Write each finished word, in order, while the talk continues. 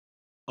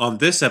On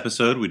this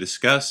episode, we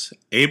discuss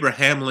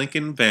Abraham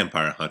Lincoln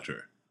Vampire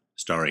Hunter,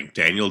 starring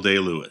Daniel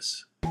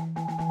Day-Lewis.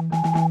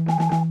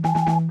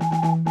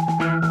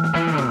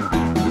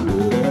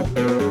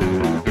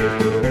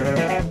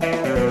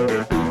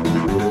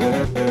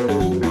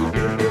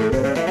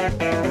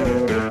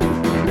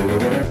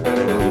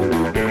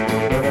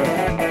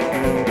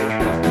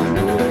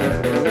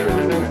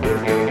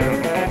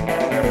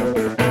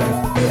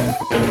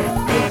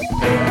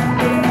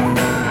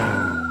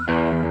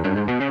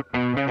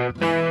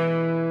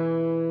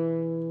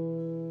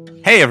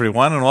 Hey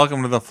everyone, and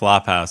welcome to the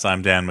Flophouse.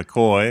 I'm Dan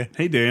McCoy.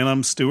 Hey Dan,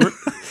 I'm Stuart.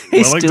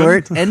 Hey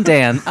Stuart and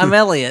Dan, I'm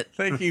Elliot.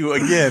 Thank you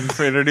again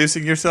for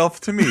introducing yourself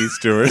to me,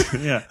 Stuart.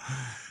 Yeah.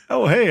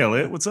 Oh, hey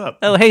Elliot, what's up?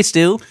 Oh, hey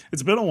Stu.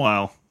 It's been a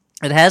while.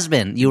 It has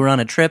been. You were on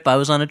a trip. I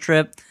was on a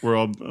trip. We're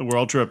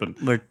all tripping.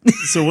 We're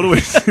So what do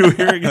we do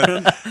here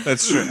again?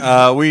 That's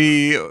true.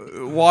 We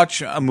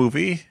watch a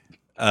movie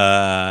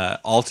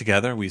all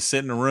together. We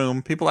sit in a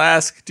room. People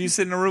ask, do you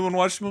sit in a room and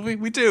watch the movie?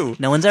 We do.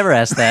 No one's ever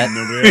asked that.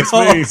 Nobody We asked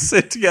all me.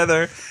 sit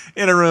together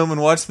in a room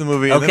and watch the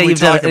movie, and then Okay, we you've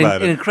done talk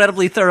about an it.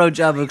 incredibly thorough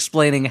job of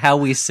explaining how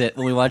we sit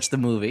when we watch the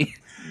movie.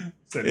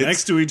 Sit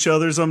next to each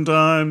other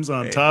sometimes,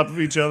 on top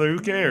of each other. Who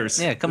cares?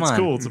 Yeah, come it's on.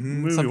 cool. It's a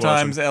movie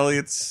Sometimes watching.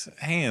 Elliot's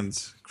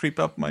hands creep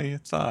up my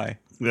thigh.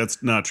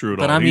 That's not true at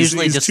But all. I'm he's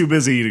usually he's just- too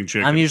busy eating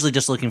chicken. I'm usually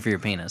just looking for your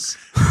penis.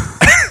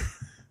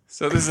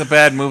 So this is a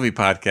bad movie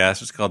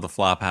podcast. It's called The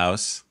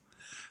Flophouse.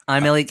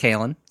 I'm Elliot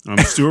Kalin. I'm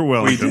Stuart We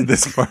Wellington. did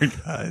this part,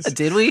 guys.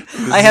 Did we?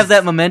 I have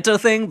that memento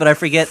thing, but I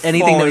forget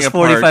anything that was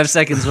falling 45 apart.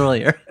 seconds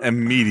earlier.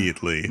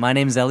 Immediately. My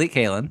name's Elliot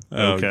Kalin.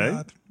 Okay.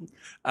 God.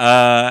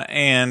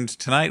 And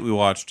tonight we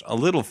watched a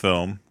little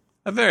film,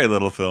 a very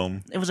little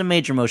film, It was a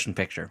major motion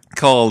picture.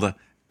 called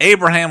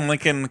Abraham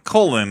Lincoln,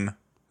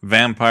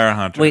 Vampire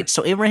Hunter. Wait,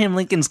 so Abraham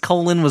Lincoln's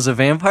colon was a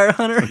vampire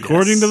hunter?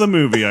 According to the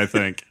movie, I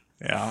think.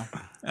 Yeah.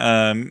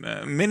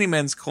 Many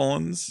men's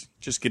colons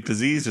just get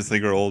diseased as they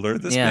grow older.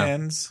 This Yeah.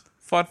 man's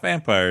fought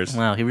vampires.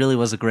 Wow, he really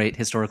was a great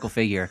historical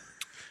figure.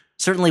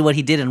 Certainly what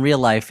he did in real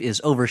life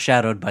is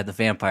overshadowed by the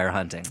vampire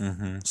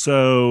hunting.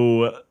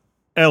 So,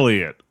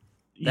 Elliot,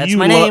 That's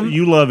my name.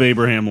 You love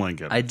Abraham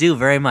Lincoln. I do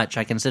very much.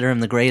 I consider him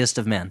the greatest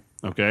of men.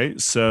 Okay,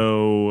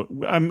 so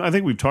I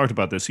think we've talked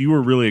about this. You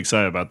were really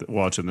excited about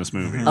watching this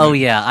movie. Oh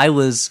yeah, I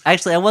was a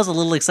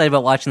little excited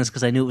about watching this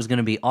because I knew it was going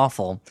to be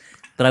awful,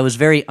 but I was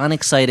very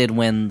unexcited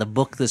when the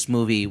book this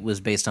movie was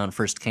based on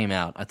first came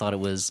out. I thought it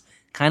was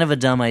kind of a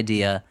dumb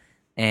idea,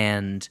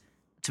 and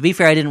to be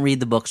fair, I didn't read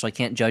the book, so I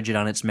can't judge it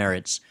on its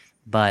merits,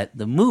 but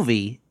the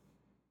movie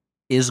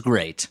is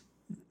great.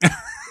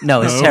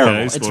 No, it's Okay, terrible.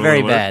 It's spoiler very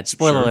alert. bad.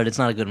 Spoiler Sure. alert, it's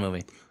not a good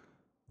movie.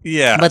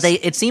 Yeah. But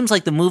it seems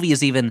like the movie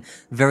is even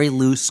very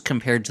loose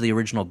compared to the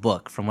original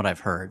book, from what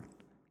I've heard.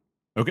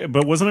 Okay,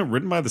 but wasn't it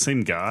written by the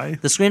same guy?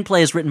 The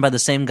screenplay is written by the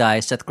same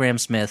guy, Seth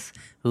Grahame-Smith,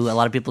 who a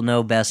lot of people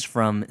know best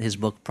from his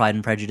book Pride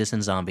and Prejudice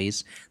and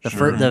Zombies.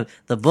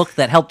 The book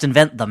that helped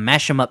invent the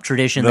mash-em-up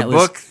tradition. the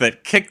book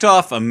that kicked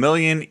off a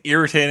million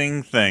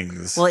irritating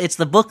things. Well, it's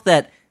the book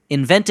that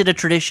invented a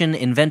tradition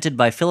invented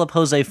by Philip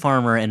Jose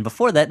Farmer, and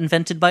before that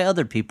invented by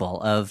other people,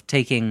 of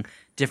taking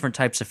different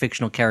types of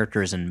fictional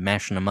characters and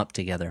mashing them up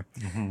together.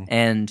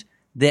 And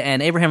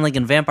Abraham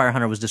Lincoln Vampire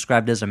Hunter was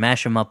described as a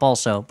mash 'em up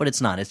also, but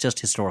it's not. It's just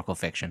historical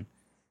fiction.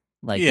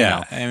 Like,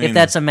 Yeah, I mean- if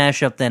that's a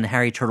mashup, then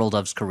Harry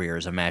Turtledove's career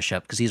is a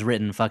mashup because he's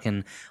written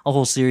fucking a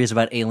whole series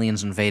about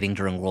aliens invading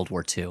during World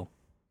War II.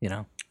 You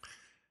know,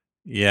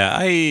 yeah,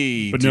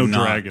 But do no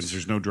not- dragons.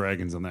 There's no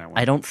dragons in that one.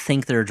 I don't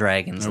think there are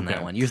dragons in that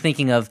Okay. one. You're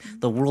thinking of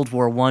the World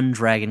War I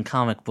dragon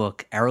comic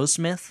book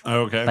Aerosmith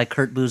Okay. by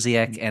Kurt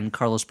Busiek and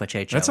Carlos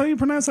Pacheco. That's how you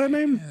pronounce that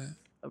name?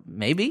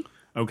 Maybe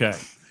Okay.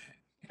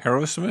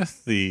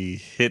 Aerosmith, the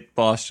hit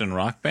Boston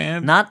rock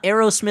band. not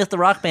Aerosmith the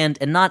rock band,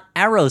 and not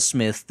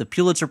Aerosmith, the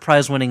Pulitzer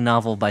Prize-winning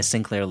novel by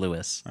Sinclair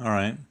Lewis. All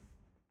right.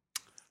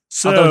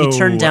 So, Although he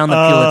turned down the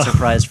Pulitzer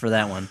Prize for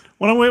that one.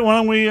 Why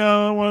don't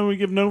we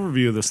give an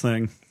overview of this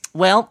thing?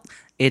 Well,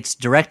 it's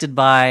directed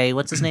by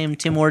what's his name,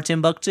 Timur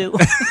Timbuktu,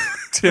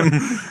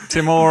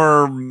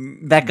 Timur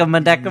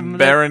Beckham.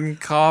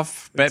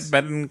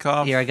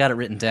 Bedenkov. Here, I got it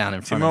written down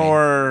in front of me.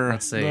 Timur.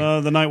 Let's see.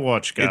 The Night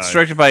Watch guy. It's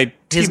directed by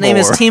His name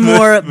is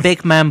Timur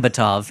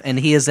Bekmambetov, and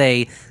he is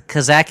a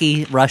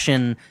Kazaki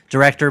Russian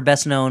director,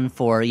 best known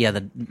for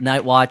the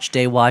Night Watch,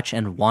 Day Watch,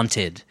 and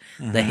Wanted,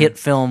 the hit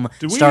film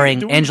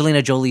starring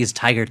Angelina Jolie's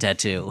tiger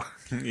tattoo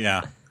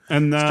Yeah.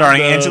 and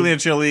Starring Angelina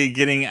Jolie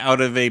getting out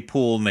of a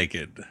pool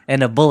naked.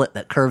 and a bullet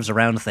that curves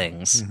around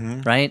things.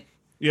 Right?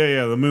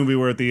 Yeah, the movie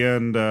where at the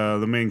end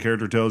the main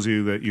character tells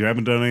you that you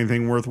haven't done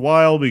anything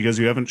worthwhile because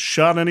you haven't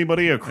shot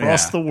anybody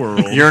across Yeah. the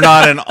world. You're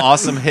not an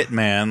awesome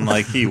hitman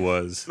like he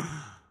was.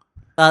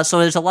 So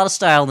there's a lot of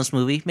style in this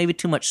movie, maybe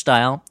too much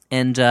style,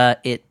 and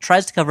it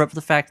tries to cover up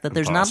the fact that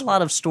there's not a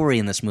lot of story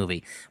in this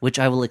movie, which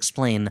I will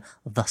explain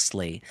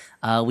thusly.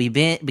 We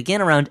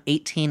begin around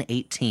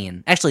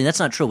 1818. Actually, that's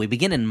not true. We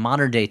begin in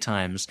modern-day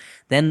times.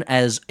 Then,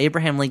 as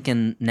Abraham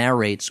Lincoln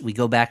narrates, we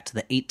go back to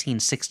the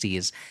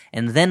 1860s,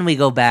 and then we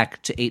go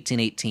back to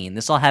 1818.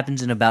 This all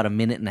happens in about a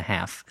minute and a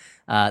half.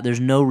 There's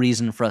no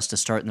reason for us to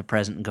start in the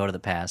present and go to the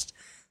past.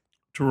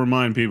 To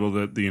remind people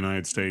that the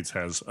United States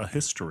has a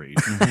history.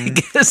 I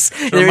guess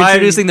they're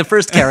introducing the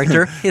first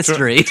character,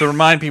 history. To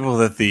remind people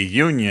that the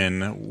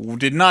Union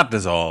did not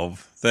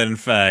dissolve, that in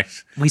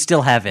fact... We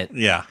still have it.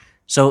 Yeah.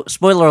 So,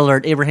 spoiler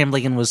alert, Abraham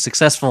Lincoln was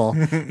successful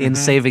in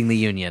saving the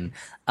Union.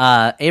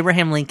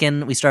 Abraham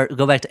Lincoln,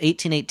 go back to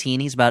 1818.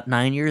 He's about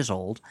 9 years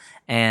old,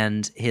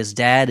 and his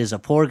dad is a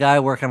poor guy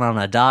working on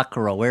a dock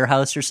or a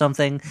warehouse or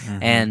something,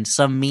 and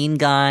some mean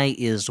guy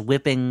is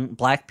whipping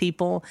black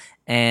people,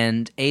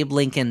 and Abe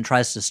Lincoln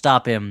tries to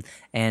stop him,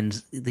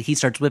 and he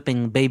starts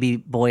whipping baby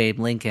boy Abe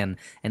Lincoln,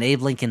 and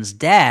Abe Lincoln's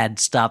dad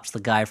stops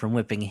the guy from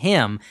whipping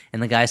him,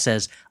 and the guy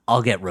says,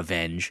 "I'll get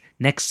revenge."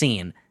 Next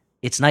scene.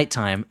 It's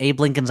nighttime. Abe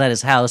Lincoln's at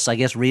his house, I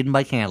guess reading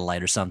by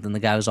candlelight or something.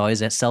 The guy was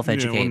always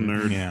self-educating. Yeah,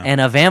 what a nerd. Yeah.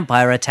 And a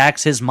vampire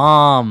attacks his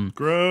mom.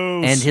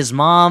 Gross. And his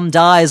mom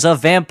dies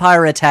of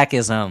vampire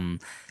attackism.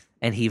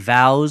 And he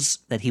vows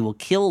that he will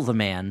kill the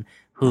man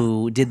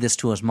who did this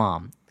to his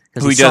mom.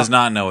 Who he does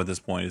not know at this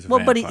point is a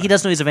vampire. But he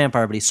does know he's a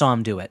vampire, but he saw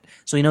him do it.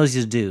 So he knows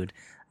he's a dude.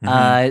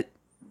 Now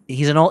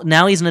he's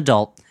an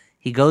adult.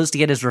 He goes to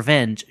get his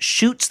revenge,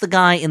 shoots the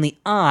guy in the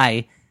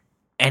eye,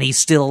 and he's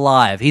still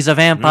alive. He's a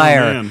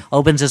vampire.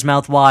 Opens his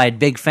mouth wide,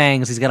 big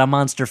fangs. He's got a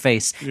monster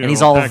face, and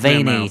he's all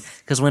veiny.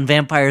 Because when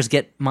vampires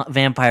get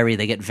vampire-y,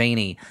 they get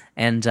veiny.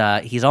 And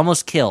he's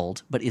almost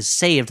killed, but is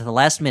saved at the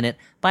last minute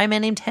by a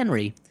man named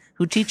Henry,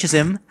 who teaches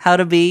him how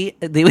to be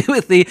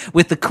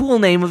with the cool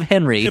name of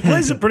Henry. It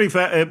plays it pretty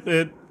fast.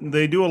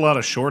 They do a lot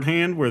of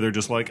shorthand where they're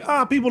just like,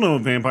 people know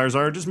what vampires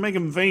are. Just make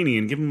them veiny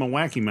and give them a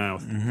wacky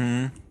mouth.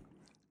 Mm-hmm.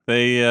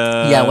 They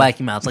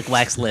wacky mouths, like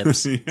wax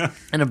lips,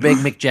 and a big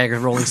Mick Jagger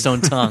Rolling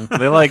Stone tongue.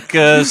 They like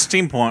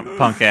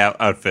steampunk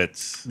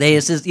outfits.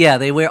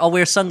 They all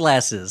wear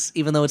sunglasses,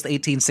 even though it's the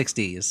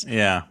 1860s.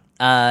 Yeah.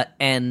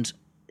 And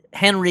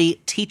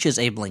Henry teaches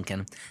Abe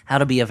Lincoln how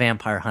to be a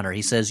vampire hunter.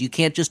 He says, "You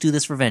can't just do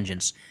this for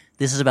vengeance.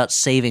 This is about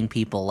saving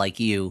people like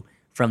you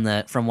from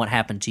what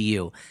happened to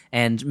you."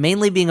 And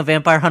mainly being a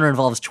vampire hunter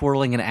involves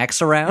twirling an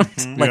axe around,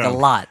 a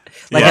lot.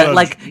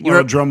 You're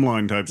a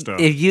drumline type stuff.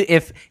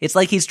 If it's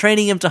like he's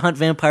training him to hunt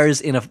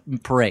vampires in a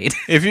parade.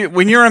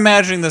 When you're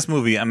imagining this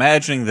movie,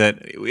 imagining that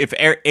if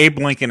Abe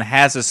Lincoln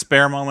has a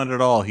spare moment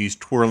at all, he's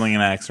twirling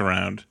an axe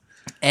around.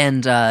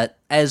 And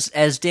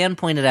as Dan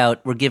pointed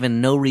out, we're given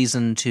no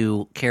reason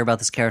to care about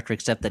this character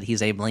except that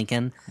he's Abe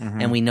Lincoln,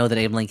 and we know that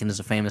Abe Lincoln is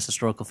a famous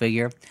historical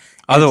figure.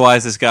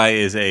 Otherwise, this guy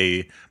is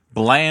a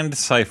bland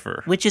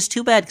cipher. Which is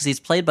too bad, because he's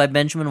played by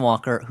Benjamin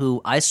Walker,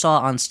 who I saw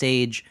on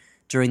stage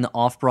during the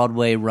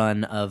off-Broadway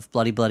run of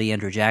Bloody Bloody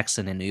Andrew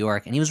Jackson in New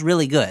York, and he was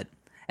really good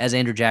as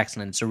Andrew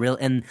Jackson.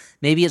 And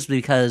maybe it's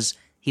because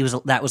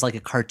that was like a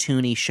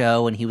cartoony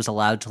show, and he was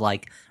allowed to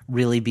like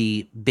really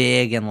be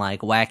big and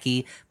like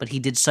wacky, but he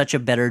did such a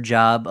better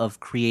job of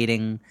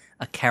creating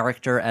a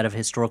character out of a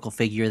historical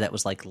figure that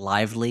was like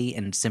lively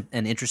and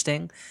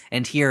interesting.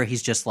 And here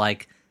he's just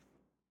like,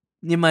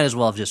 you might as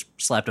well have just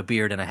slapped a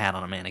beard and a hat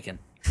on a mannequin.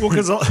 Well,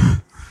 because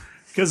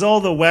all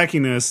the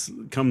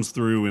wackiness comes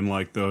through in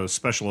like the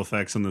special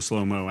effects and the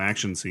slow-mo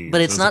action scenes.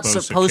 But it's not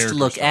supposed to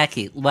look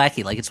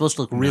wacky. Like, it's supposed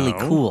to look really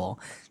cool.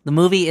 The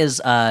movie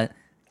is one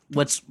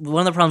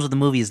of the problems with the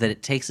movie is that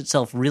it takes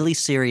itself really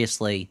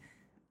seriously,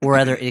 or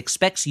rather it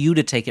expects you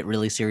to take it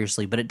really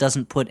seriously, but it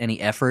doesn't put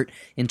any effort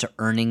into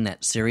earning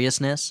that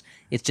seriousness.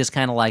 It's just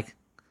kind of like,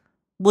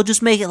 we'll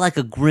just make it like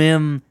a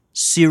grim,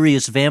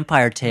 serious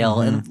vampire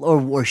tale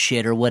or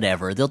shit or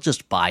whatever. They'll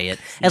just buy it.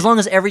 As long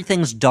as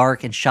everything's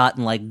dark and shot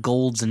in like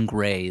golds and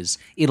grays,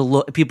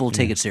 people will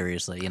take it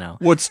seriously, you know.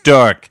 What's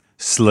dark?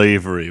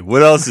 Slavery.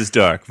 What else is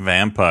dark?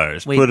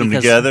 Vampires. Put them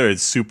together,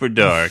 it's super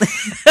dark.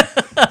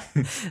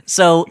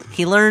 So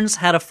he learns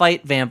how to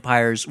fight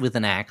vampires with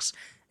an axe,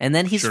 and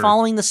then he's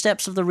following the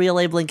steps of the real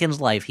Abe Lincoln's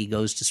life. He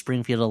goes to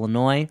Springfield,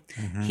 Illinois.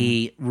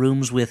 He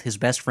rooms with his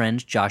best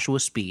friend, Joshua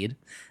Speed.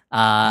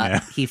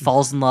 He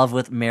falls in love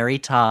with Mary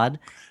Todd,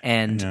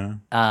 and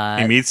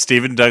he meets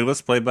Stephen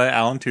Douglas, played by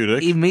Alan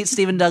Tudyk. He meets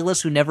Stephen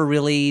Douglas, who never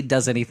really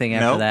does anything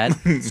after that.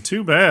 It's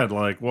too bad.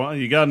 Like, well,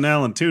 you got an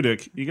Alan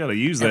Tudyk, you got to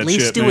use that shit, man. At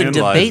least do a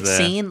debate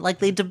scene like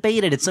they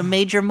debated. It's a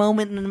major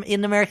moment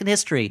in American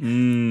history.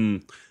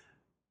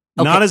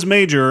 Okay. Not as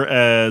major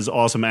as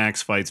awesome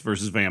axe fights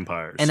versus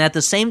vampires. And at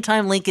the same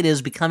time Lincoln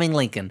is becoming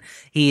Lincoln,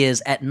 he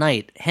is at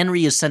night.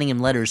 Henry is sending him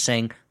letters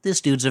saying,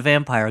 "This dude's a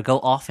vampire, go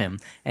off him."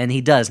 And he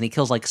does, and he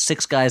kills like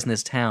 6 guys in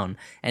this town.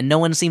 And no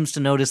one seems to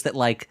notice that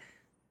like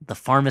the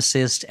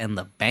pharmacist and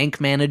the bank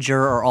manager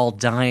are all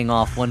dying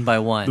off one by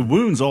The one.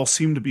 wounds all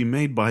seem to be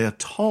made by a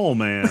tall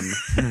man,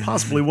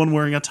 possibly one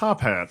wearing a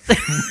top hat.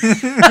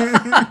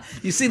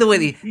 You see the way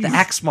the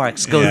axe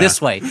marks go this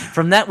way.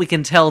 From that, we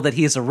can tell that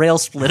he's a rail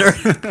splitter.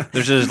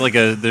 There's a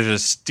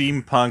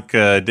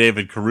steampunk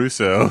David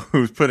Caruso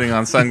who's putting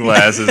on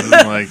sunglasses and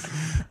like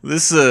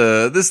this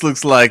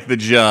looks like the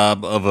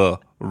job of a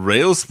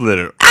rail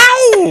splitter.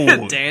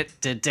 Ow!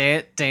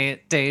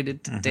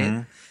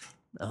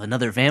 Oh,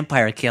 another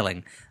vampire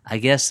killing. I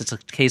guess it's a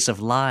case of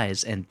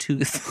lies and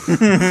tooth.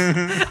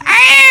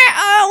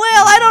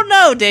 Well, I don't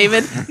know,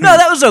 David. No,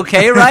 that was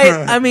okay, right?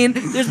 I mean,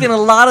 there's been a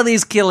lot of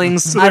these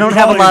killings. So I don't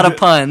have a lot of him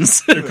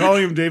puns. They're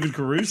calling him David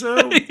Caruso?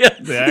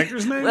 The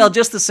actor's name? Well,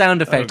 just the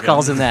sound effect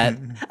calls him that.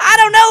 I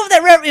don't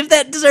know if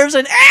that deserves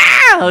an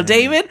ow,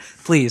 David.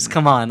 Please,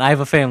 come on. I have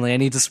a family. I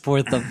need to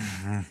support them.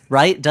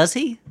 Right? Does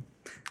he?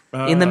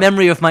 In the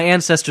memory of my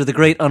ancestor, the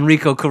great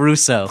Enrico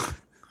Caruso.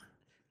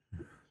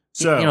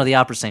 So, You know, the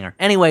opera singer.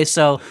 Anyway,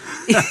 so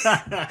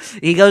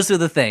he goes through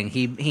the thing.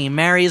 He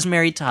marries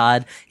Mary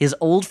Todd. His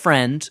old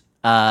friend,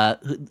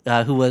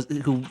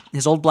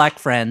 his old black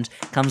friend,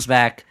 comes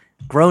back,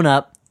 grown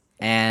up,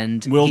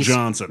 and Will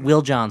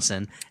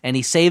Johnson, and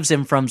he saves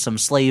him from some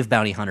slave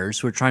bounty hunters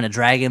who are trying to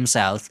drag him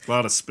south. a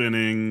lot of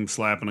spinning,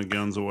 slapping of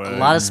guns away. A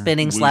lot of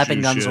spinning,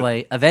 slapping guns shit.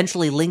 away.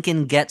 Eventually,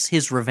 Lincoln gets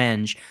his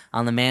revenge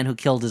on the man who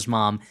killed his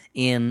mom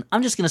in,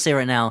 I'm just going to say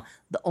right now,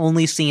 the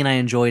only scene I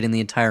enjoyed in the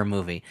entire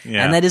movie.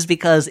 Yeah. And that is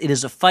because it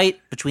is a fight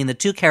between the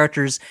two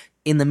characters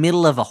in the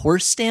middle of a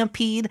horse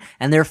stampede,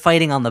 and they're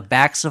fighting on the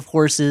backs of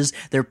horses.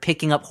 They're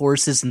picking up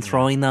horses and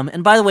throwing them.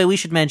 And by the way, we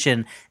should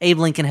mention Abe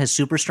Lincoln has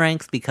super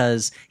strength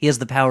because he has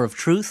the power of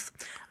truth.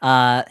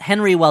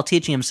 Henry, while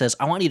teaching him, says,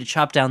 I want you to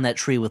chop down that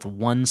tree with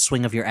one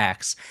swing of your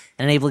axe.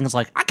 And Abe Lincoln's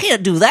like, I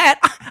can't do that.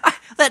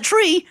 That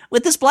tree,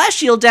 with this blast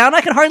shield down,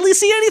 I can hardly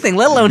see anything,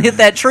 let alone hit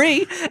that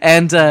tree.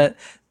 And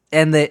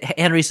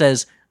Henry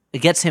says, it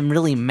gets him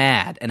really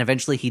mad, and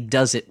eventually he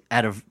does it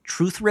out of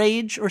truth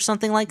rage or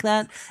something like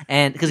that.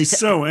 And because He's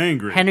so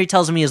angry. Henry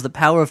tells him he has the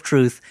power of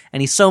truth, and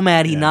he's so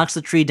mad he knocks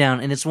the tree down.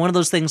 And it's one of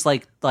those things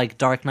like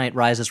Dark Knight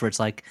Rises, where it's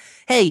like,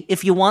 hey,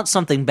 if you want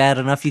something bad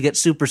enough, you get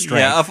super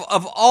strength. Yeah,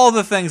 of all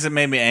the things that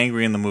made me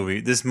angry in the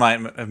movie, this might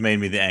have made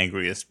me the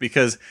angriest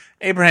because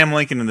Abraham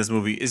Lincoln in this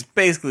movie is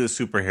basically a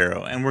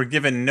superhero, and we're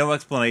given no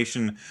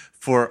explanation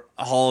for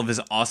all of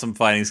his awesome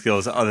fighting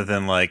skills other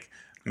than like,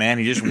 man,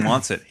 he just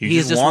wants it. He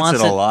just wants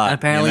it a lot.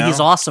 Apparently, you know? he's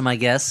awesome, I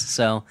guess.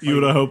 So You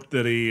would have hoped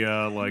that he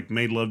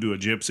made love to a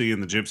gypsy,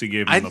 and the gypsy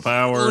gave him the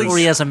powers. or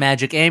he has a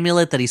magic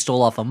amulet that he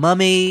stole off a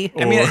mummy.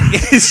 I mean,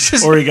 it's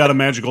just Or he got a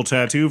magical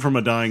tattoo from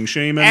a dying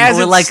shaman. As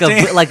Or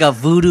it like a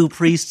voodoo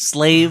priest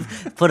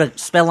slave put a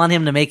spell on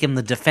him to make him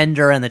the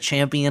defender and the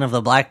champion of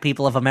the black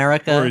people of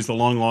America. Or he's the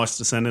long lost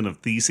descendant of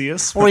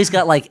Theseus. Or he's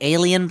got like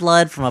alien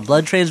blood from a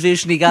blood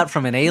transfusion he got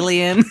from an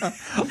alien.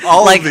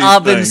 all Like of these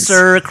Abin things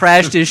Sur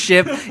crashed his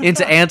ship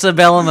into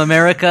antebellum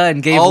America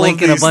and gave all of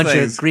Lincoln a these bunch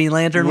things of Green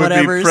Lantern would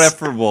whatevers. be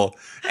preferable.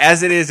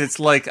 As it is, it's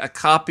like a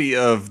copy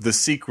of The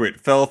Secret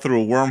fell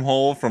through a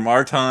wormhole from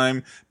our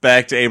time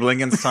back to Abe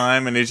Lincoln's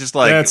time, and it's just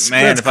like, That's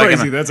if I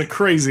crazy. can, That's a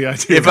crazy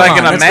idea. if I Come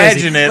can on, that's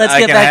imagine crazy. it, Let's I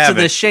get can back have to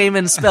the it.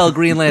 shaman spell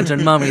Green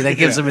Lantern mummy that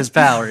gives him his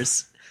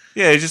powers.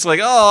 Yeah, it's just like,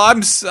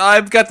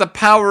 I've got the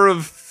power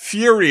of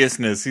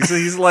furiousness.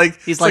 He's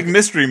like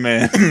Mystery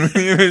Man.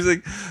 He's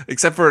like,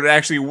 except for it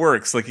actually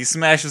works. Like he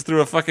smashes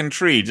through a fucking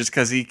tree just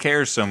because he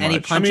cares so much. And he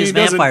punches he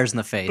doesn't- vampires in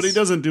the face. But he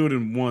doesn't do it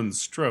in one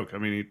stroke. I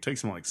mean, it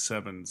takes him like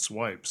 7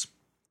 swipes.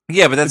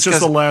 Yeah, but that's It's just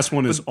the 'cause- last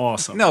one is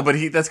awesome. No, but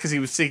that's because he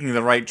was seeking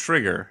the right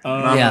trigger.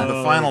 Not Yeah.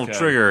 the final okay.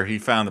 trigger, he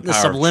found the The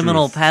power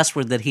subliminal of truth.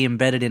 password that he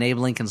embedded in Abe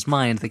Lincoln's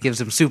mind that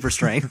gives him super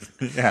strength.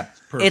 Yeah.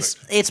 Perfect.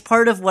 It's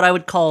part of what I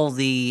would call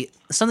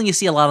something you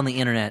see a lot on the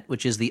internet,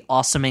 which is the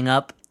awesoming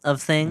up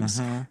of things.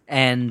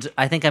 And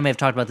I think I may have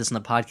talked about this in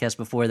the podcast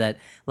before, that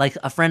like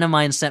a friend of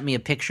mine sent me a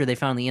picture they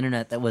found on the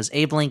internet that was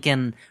Abe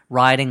Lincoln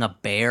riding a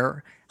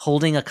bear,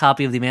 holding a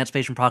copy of the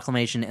Emancipation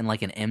Proclamation and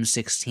like an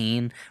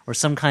M16 or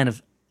some kind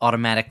of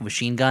automatic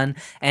machine gun.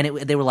 And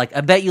they were like, I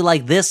bet you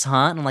like this,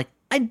 huh? And I'm like,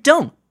 I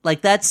don't.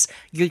 Like that's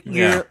what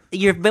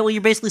you're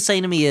basically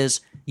saying to me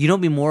is, you know,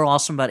 what'd be more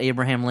awesome about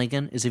Abraham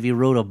Lincoln is if he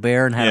rode a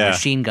bear and had a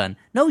machine gun.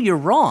 No, you're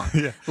wrong.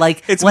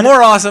 Like It's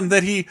more awesome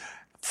that he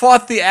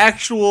fought the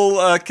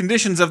actual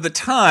conditions of the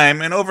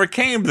time and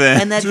overcame them.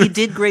 and that he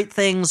did great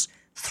things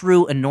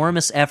through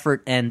enormous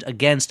effort and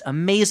against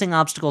amazing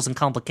obstacles and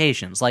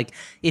complications. Like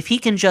if he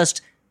can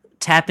just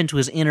tap into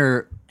his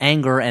inner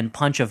anger and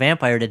punch a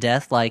vampire to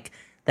death, like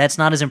that's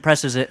not as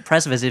impressive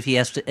as if he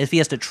has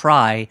to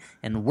try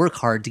and work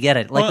hard to get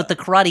it. Like with the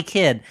Karate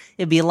Kid,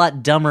 it'd be a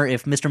lot dumber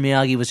if Mr.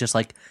 Miyagi was just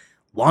like,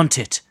 want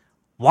it,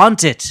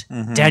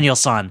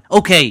 Daniel-san.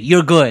 Okay,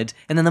 you're good.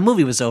 And then the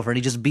movie was over and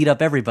he just beat up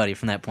everybody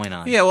from that point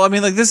on. Yeah, well, I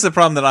mean, like, this is a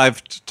problem that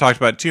I've talked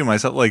about, too,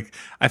 myself. Like,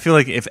 I feel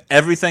like if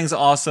everything's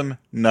awesome,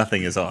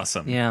 nothing is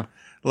awesome. Yeah.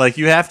 Like,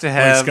 you have to Like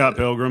have... Scott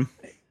Pilgrim.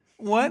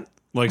 What?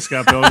 Like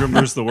Scott Pilgrim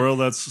vs. the World.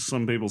 That's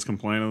some people's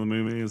complaint of the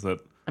movie. Is that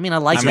I mean, I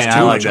like I mean, that I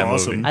too. like that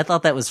awesome. movie. I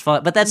thought that was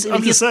fun, but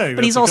I'm just saying,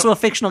 But he's that's also a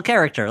fictional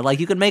character. Like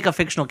you could make a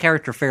fictional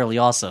character fairly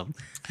awesome.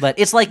 But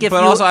it's like if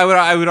But you, also,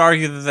 I would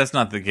argue that that's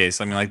not the case.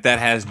 I mean, like that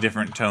has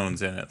different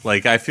tones in it.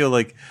 Like I feel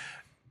like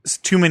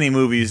too many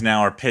movies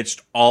now are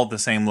pitched all at the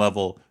same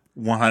level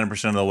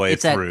 100% of the way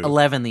it's at through.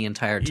 11 the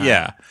entire time.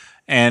 Yeah.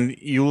 And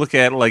you look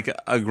at like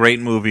a great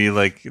movie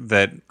like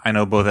that I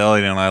know both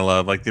Elliot and I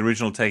love, like the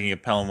original Taking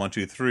of Pelham 1,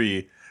 2,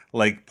 3.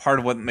 Like part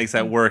of what makes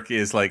that work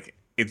is like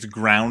it's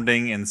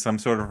grounding in some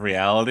sort of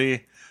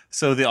reality.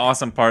 So the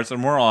awesome parts are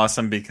more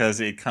awesome because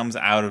it comes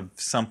out of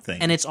something.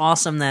 And it's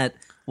awesome that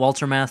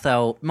Walter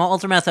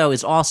Matthau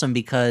is awesome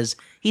because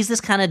he's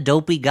this kind of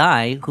dopey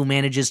guy who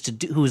manages to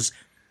do, who's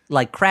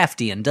like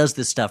crafty and does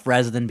this stuff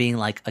rather than being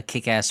like a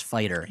kick-ass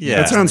fighter. Yeah.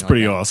 that sounds Something like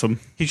pretty that. awesome.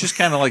 He's just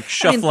kind of like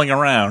shuffling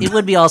around. It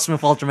would be awesome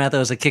if Walter Matthau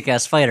was a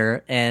kick-ass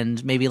fighter,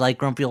 and maybe like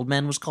Grumpy Old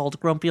Men was called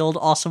Grumpy Old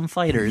Awesome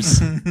Fighters,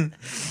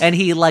 and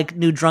he like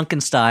knew drunken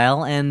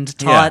style and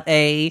taught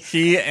a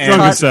He and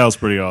Drunken Style's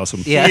pretty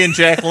awesome. yeah he and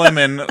Jack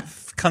Lemmon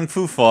kung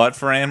fu fought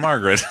for Anne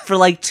Margaret. for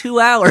like 2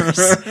 hours.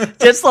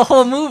 That's the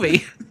whole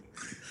movie.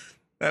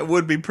 That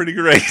would be pretty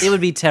great. It would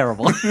be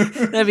terrible.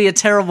 That'd be a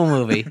terrible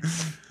movie.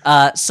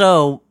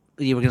 So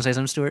you were gonna say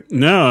something, Stuart?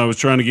 No, I was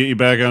trying to get you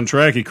back on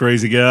track, you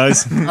crazy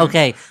guys.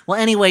 Okay. Well,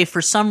 anyway,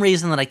 for some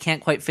reason that I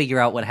can't quite figure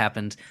out what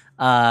happened.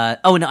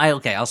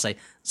 I'll say.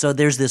 So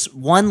there's this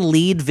one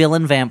lead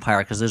villain vampire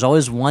because there's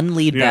always one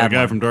lead Yeah, the bad guy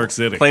one. from Dark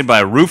City. Played by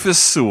Rufus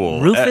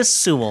Sewell. Rufus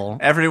Sewell,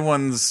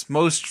 Everyone's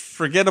most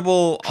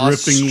forgettable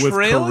Drifting with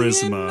Australian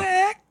charisma.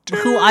 actor.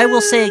 who I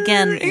will say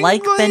again,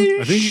 like Ben,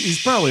 I think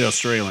he's probably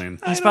Australian.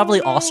 he's probably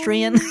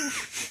Austrian.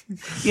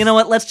 You know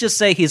what? Let's just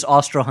say he's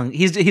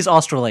He's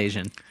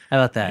Australasian. How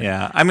about that?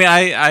 Yeah, I mean,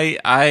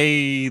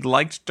 I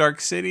liked Dark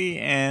City,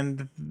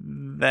 and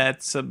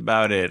that's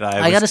about it.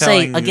 I was gotta say,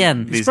 telling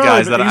again, these He's probably-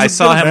 guys that he's I a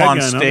saw bit of him a on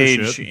bad guy in other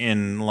stage shit.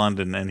 in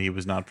London, and he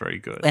was not very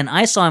good. And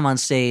I saw him on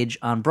stage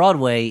on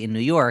Broadway in New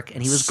York,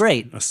 and he was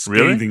great. A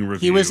scathing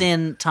review. He was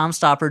in Tom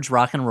Stoppard's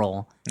Rock and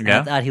Roll. And Yeah.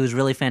 I thought he was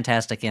really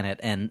fantastic in it.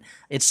 And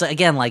it's,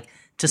 again, like,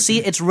 to see,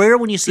 it's rare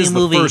when you see This a is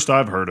movie. the first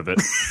I've heard of it.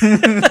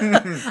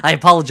 I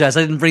apologize.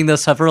 I didn't bring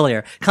this up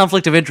earlier.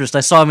 Conflict of interest.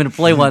 I saw him in a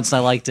play once and I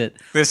liked it.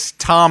 This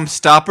Tom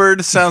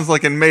Stoppard sounds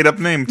like a made-up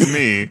name to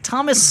me.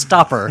 Thomas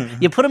Stopper.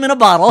 You put him in a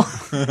bottle,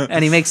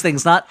 and he makes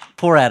things not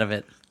pour out of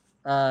it.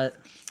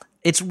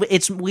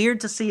 It's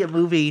weird to see a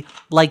movie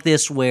like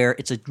this where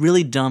it's a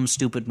really dumb,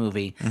 stupid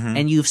movie,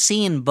 and you've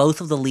seen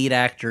both of the lead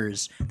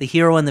actors, the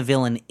hero and the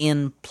villain,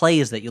 in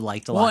plays that you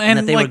liked a lot and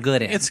that they were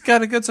good in. It's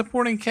got a good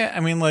supporting cast. I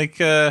mean, like,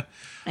 Eh.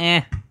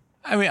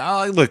 I mean,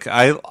 I like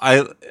Alan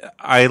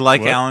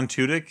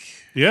Tudyk.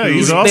 Yeah, who's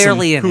he's awesome.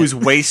 barely in who's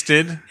it.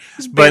 wasted,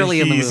 barely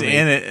but in the he's movie.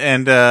 in it.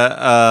 And Mary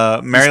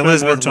spent more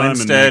Elizabeth time in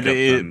Winstead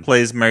makeup than-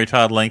 plays Mary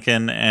Todd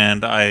Lincoln,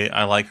 and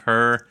I like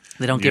her.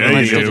 They don't give Yeah, her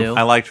much you to do. do.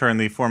 I liked her in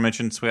the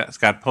aforementioned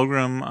Scott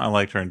Pilgrim. I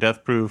liked her in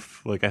Death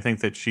Proof. Like, I think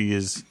that she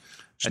is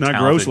a not talented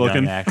gross young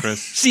looking.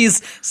 actress.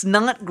 She's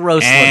not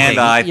gross And looking.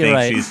 I You're think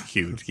right. she's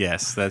cute.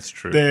 Yes, that's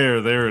true.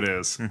 There it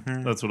is.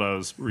 That's what I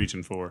was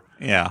reaching for.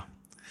 Yeah.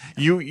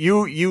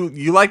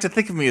 You like to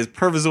think of me as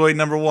Pervisoid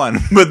number 1,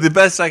 but the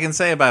best I can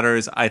say about her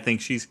is I think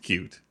she's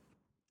cute.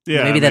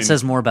 Yeah, Maybe I that mean,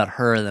 says more about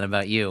her than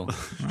about you.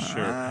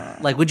 sure.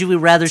 Like, would you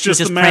rather she's just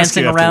just the mask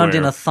prancing you have to around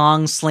in wear. a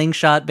thong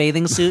slingshot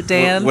bathing suit,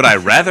 Dan? Would I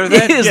rather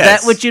that? Is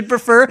Yes. that what you'd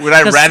prefer? Would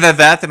I 'Cause- rather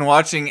that than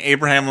watching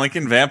Abraham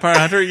Lincoln Vampire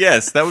Hunter?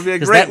 Yes, that would be a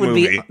Because great that would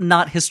movie. be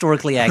not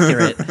historically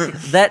accurate.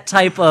 That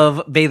type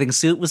of bathing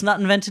suit was not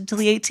invented till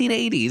the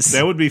 1880s.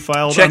 That would be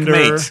filed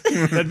Checkmate.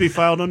 under. That'd be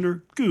filed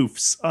under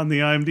goofs on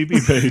the IMDb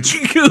page.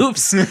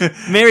 Oops.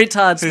 Mary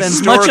Todd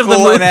spends much of the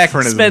Historical movie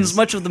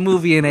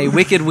anachronisms. in a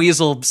Wicked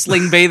Weasel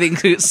sling bathing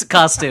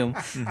costume,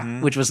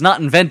 which was not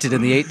invented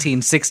in the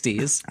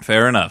 1860s.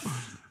 Fair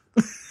enough.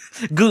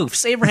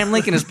 Goofs. Abraham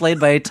Lincoln is played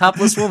by a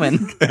topless woman.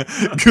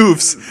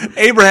 Goofs.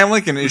 Abraham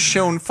Lincoln is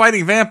shown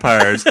fighting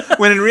vampires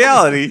when in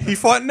reality he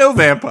fought no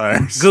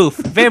vampires. Goof.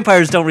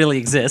 Vampires don't really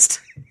exist.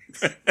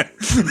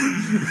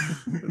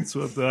 That's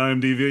what the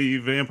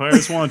IMDb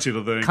vampires want you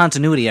to think.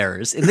 Continuity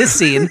errors. In this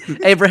scene,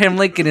 Abraham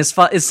Lincoln is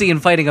seen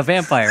fighting a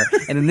vampire,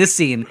 and in this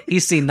scene,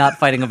 he's seen not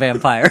fighting a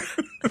vampire.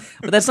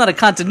 But that's not a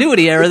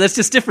continuity error. That's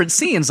just different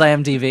scenes.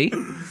 IMDb.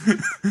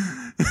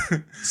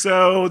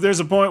 So there's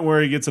a point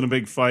where he gets in a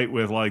big fight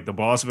with like the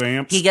boss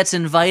vamps. He gets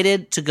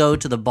invited to go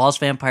to the boss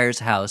vampire's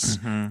house,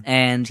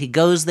 and he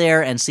goes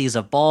there and sees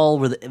a ball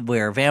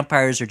where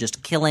vampires are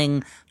just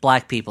killing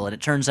black people. And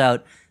it turns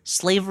out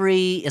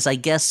slavery is, I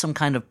guess, some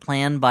kind of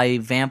plan by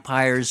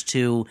vampires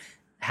to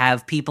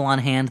have people on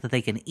hand that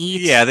they can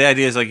eat. Yeah, the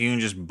idea is like you can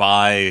just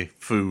buy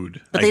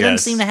food. But I they didn't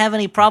guess. seem to have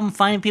any problem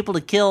finding people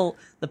to kill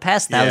the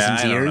past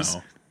thousands I don't years.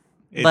 know.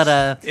 It's,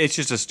 But, it's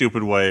just a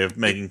stupid way of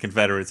making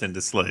Confederates into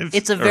slaves.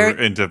 It's a or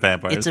very into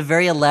vampires. It's a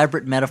very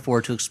elaborate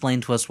metaphor to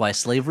explain to us why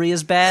slavery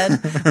is bad,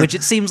 which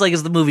it seems like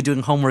is the movie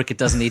doing homework it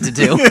doesn't need to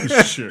do.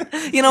 Sure.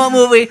 You know what,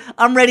 movie?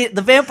 I'm ready.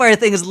 The vampire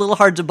thing is a little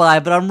hard to buy,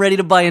 but I'm ready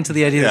to buy into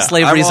the idea that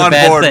slavery I'm is on a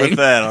bad board thing. with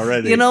that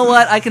already. You know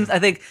what? I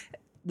think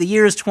the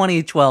year is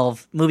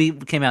 2012. Movie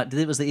came out.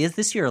 Was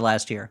this year or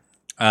last year?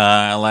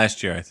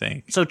 Last year, I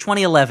think. So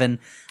 2011.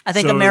 I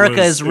think So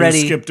America is it was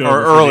ready. skipped over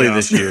Or for early the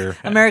this Oscar. year.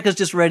 America's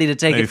just ready to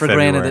take Maybe it for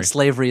granted February. that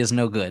slavery is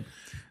no good.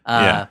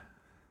 Yeah.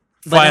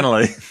 but-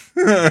 Finally.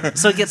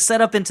 So it gets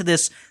set up into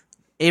this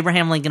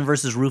Abraham Lincoln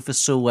versus Rufus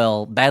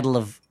Sewell battle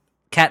of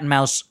cat and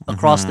mouse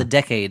across the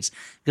decades,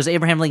 because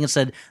Abraham Lincoln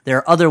said there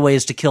are other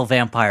ways to kill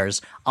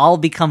vampires. I'll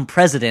become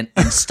president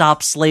and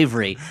stop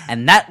slavery,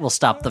 and that will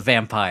stop the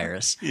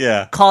vampires.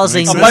 Yeah.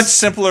 Causing A much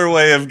simpler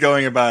way of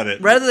going about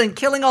it. rather than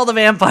killing all the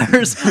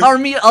vampires,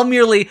 I'll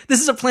merely, this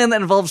is a plan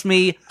that involves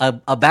me,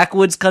 a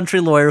backwoods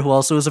country lawyer who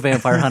also is a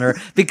vampire hunter,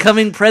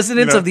 becoming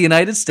president of the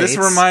United States.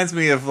 This reminds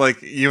me of,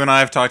 like, you and I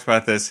have talked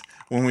about this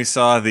when we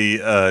saw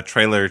the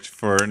trailer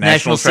for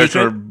National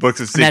Treasure Secret? Books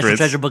of Secrets. National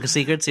Treasure Book of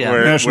Secrets, yeah.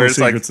 Where- National it's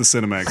like- Secrets, the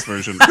Cinemax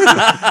version.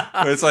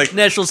 Where it's like,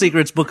 National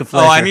Secrets Book of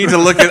Pleasure. oh, I need to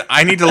look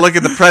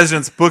at the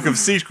president's Book of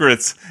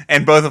Secrets,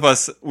 and both of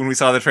us, when we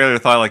saw the trailer,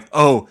 thought like,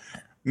 oh,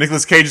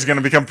 Nicolas Cage is going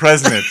to become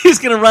president. He's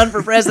going to run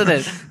for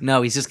president.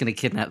 No, he's just going to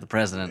kidnap the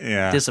president.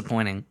 Yeah.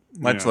 Disappointing.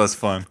 Much Yeah. less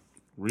fun.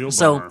 Real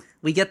So bummer.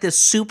 we get this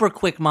super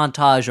quick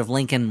montage of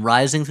Lincoln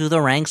rising through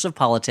the ranks of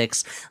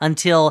politics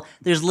until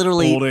there's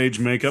literally Old age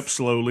makeup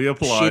slowly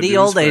applied. shitty to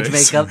old his age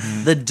face. makeup.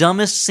 The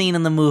dumbest scene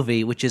in the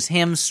movie, which is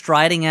him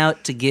striding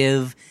out to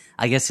give,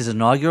 I guess, his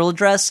inaugural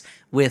address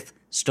with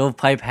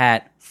stovepipe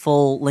hat,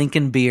 full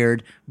Lincoln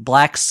beard,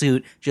 black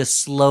suit, just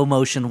slow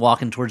motion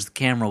walking towards the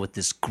camera with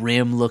this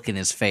grim look in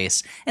his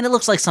face. And it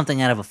looks like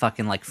something out of a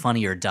fucking like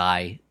Funny or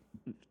Die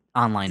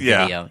online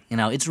Yeah. video. You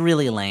know, it's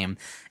really lame.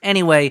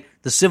 Anyway,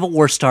 the Civil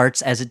War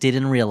starts as it did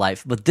in real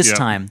life, but this Yep.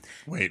 time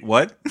Wait,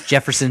 what?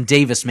 Jefferson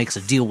Davis makes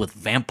a deal with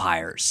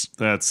vampires.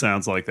 That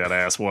sounds like that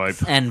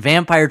asswipe. And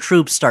vampire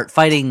troops start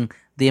fighting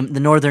the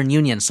Northern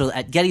Union. So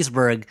at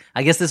Gettysburg,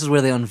 I guess this is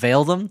where they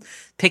unveil them.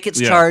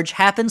 Pickett's Yeah. charge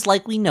happens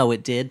like we know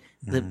it did.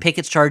 The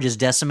Pickett's charge is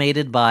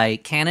decimated by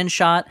cannon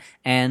shot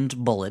and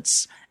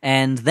bullets.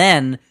 And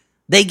then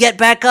they get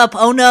back up.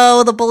 Oh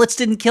no, the bullets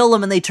didn't kill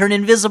them, and they turn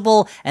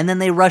invisible. And then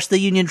they rush the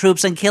Union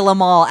troops and kill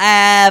them all.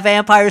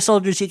 Vampire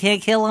soldiers, you can't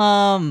kill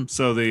them.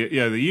 So the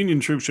Union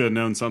troops should have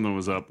known something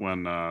was up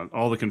when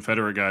all the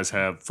Confederate guys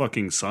have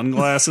fucking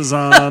sunglasses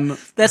on.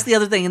 That's the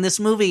other thing. In this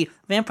movie,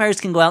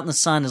 vampires can go out in the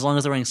sun as long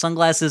as they're wearing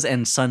sunglasses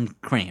and sun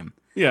cream.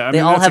 Yeah, I They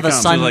mean, all that's have a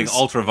concept. sun- So like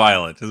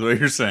ultraviolet is what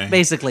you're saying.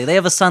 Basically, they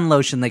have a sun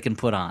lotion they can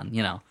put on,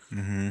 you know.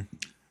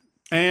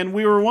 And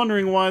we were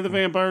wondering why the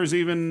vampires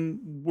even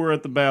were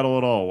at the battle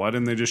at all. Why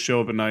didn't they just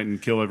show up at night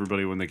and kill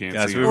everybody when they can't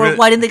Yeah, see so them? we Or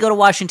why didn't they go to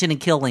Washington and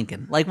kill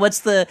Lincoln? Like,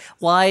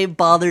 why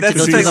bother to That's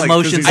go the through thing, the like,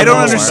 motions? he's I a don't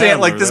war understand.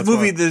 Like battler, this that's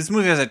movie, why. this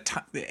movie has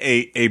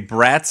a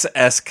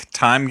Bratz-esque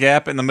time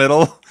gap in the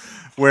middle,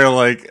 where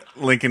like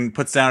Lincoln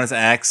puts down his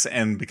axe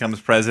and becomes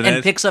president,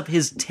 And picks up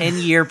his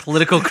 10-year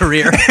political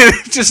career.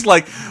 It's just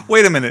like,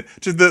 wait a minute,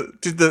 did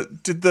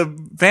the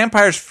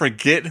vampires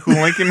forget who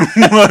Lincoln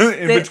was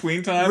in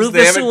between times? They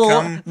Rufus haven't Sewell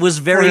come was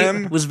for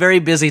him? very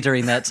busy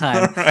during that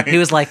time. Right. He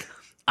was like,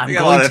 I'm We got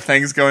a going lot to of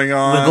things going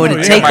on. We're going to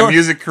I got take my o-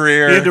 music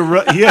career. He had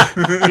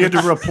to he had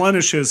to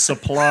replenish his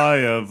supply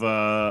of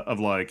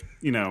like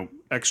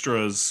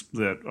extras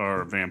that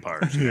are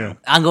vampires. Yeah.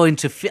 I'm going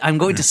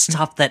to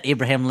stop that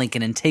Abraham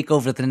Lincoln and take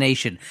over the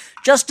nation.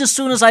 Just as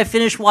soon as I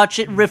finish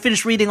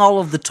reading all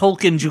of the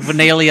Tolkien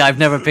juvenilia I've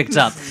never picked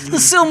up, the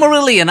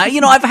Silmarillion.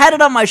 I've had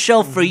it on my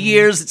shelf for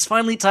years. It's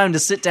finally time to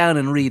sit down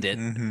and read it.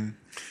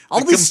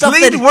 All this stuff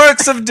Complete that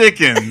works of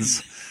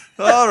Dickens.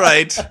 All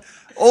right.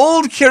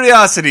 Old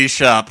Curiosity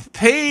Shop,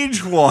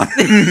 page 1.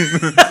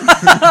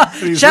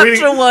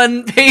 chapter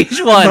 1, page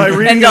 1, By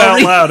reading and it I'll out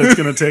read, loud, it's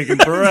going to take him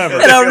forever.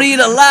 and I'll read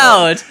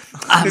aloud.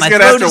 My He's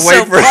gonna have throat to is wait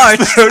so for his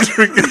parched. throat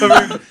to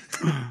recover.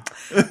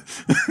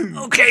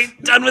 Okay,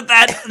 done with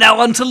that. Now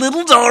on to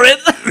Little Dorrit.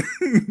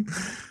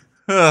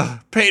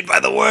 Paid by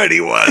the word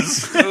he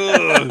was.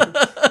 Ugh.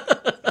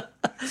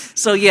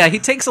 So yeah,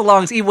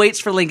 he waits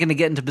for Lincoln to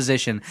get into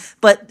position.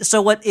 But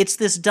so what? It's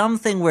this dumb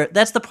thing where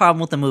that's the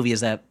problem with the movie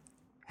is that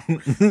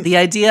the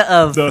idea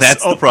of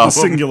That's the problem.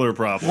 singular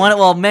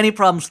problem. many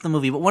problems with the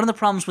movie, but one of the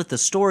problems with the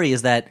story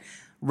is that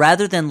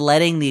rather than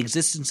letting the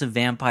existence of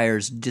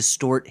vampires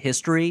distort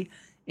history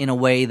in a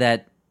way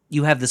that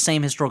you have the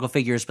same historical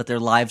figures, but their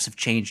lives have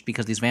changed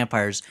because these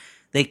vampires,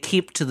 they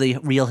keep to the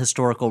real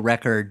historical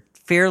record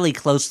fairly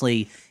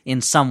closely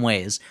in some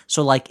ways.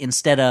 So like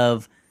instead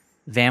of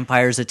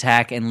vampires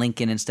attack and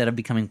Lincoln, instead of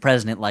becoming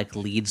president, like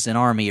leads an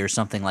army or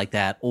something like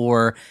that,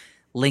 or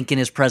Lincoln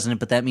is president,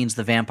 but that means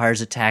the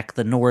vampires attack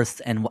the North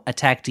and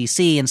attack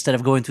D.C. instead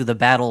of going through the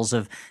battles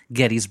of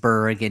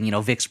Gettysburg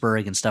and,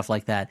 Vicksburg and stuff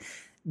like that.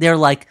 They're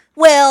like,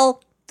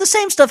 well, the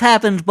same stuff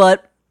happened,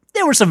 but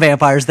there were some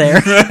vampires there.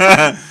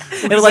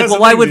 And they're like, that's well, the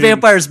why thing, would dude.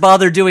 vampires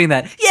bother doing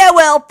that? Yeah,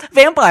 well,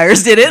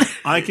 vampires did it.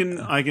 I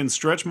can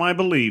stretch my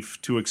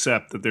belief to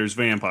accept that there's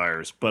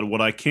vampires, but what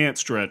I can't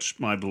stretch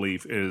my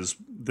belief is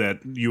that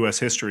U.S.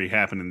 history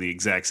happened in the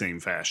exact same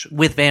fashion.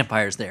 With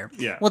vampires there.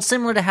 Yeah. Well, it's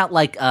similar to how,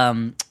 like,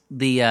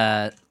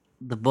 the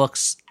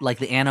books, like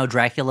the Anno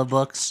Dracula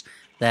books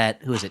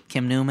that, who is it,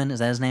 Kim Newman, is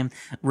that his name,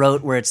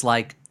 wrote, where it's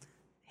like,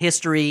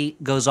 history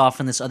goes off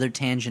on this other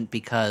tangent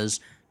because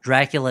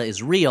Dracula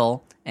is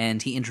real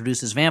and he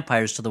introduces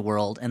vampires to the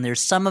world, and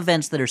there's some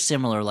events that are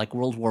similar, like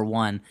World War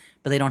I,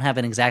 but they don't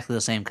happen exactly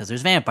the same because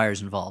there's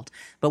vampires involved.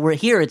 But we're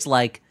here, it's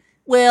like,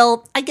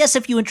 well, I guess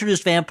if you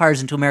introduced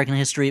vampires into American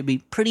history, it'd be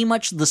pretty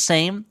much the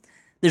same.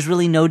 There's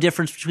really no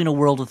difference between a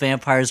world with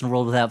vampires and a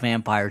world without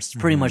vampires. It's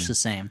pretty much the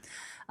same.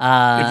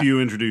 If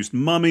you introduced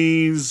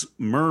mummies,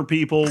 mer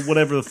people,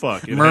 whatever the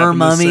fuck. It Mer happened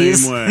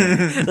mummies. the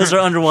same way. Those are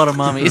underwater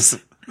mummies.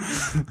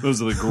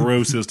 Those are the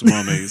grossest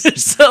mummies.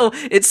 So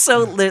it's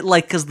so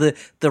like because the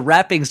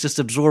wrappings just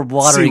absorb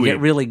water and get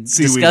really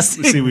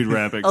disgusting. Seaweed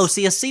wrappings. Oh,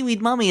 see, a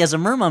seaweed mummy as a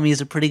mermaids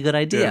is a pretty good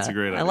idea. Yeah, it's a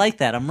great idea. I like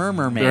that. A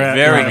mermaid.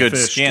 Very good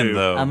fish, skin, too.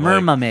 though. A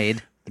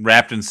mermaid.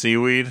 Wrapped in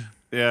seaweed.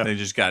 Yeah.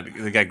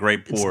 They got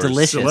great pores. It's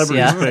delicious. Celebrities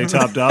Yeah. pay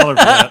top dollar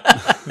for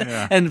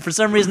that. And for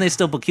some reason, they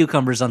still put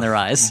cucumbers on their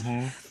eyes.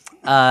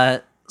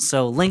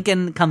 So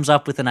Lincoln comes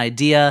up with an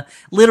idea,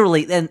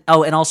 literally, and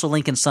also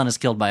Lincoln's son is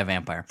killed by a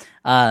vampire.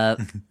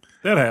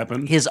 That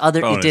happened. His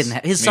other, Bonus. it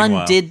didn't. His son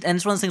Meanwhile. did, and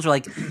it's one of those things where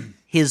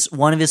like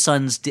one of his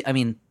sons.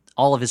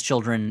 All of his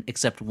children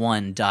except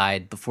one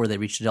died before they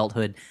reached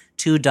adulthood.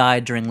 2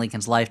 died during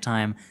Lincoln's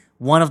lifetime.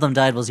 One of them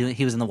died while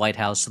he was in the White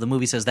House. So the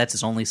movie says that's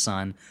his only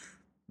son.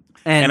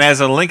 And as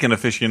a Lincoln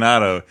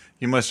aficionado,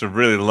 you must have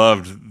really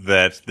loved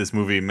that this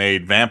movie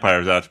made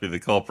vampires out to be the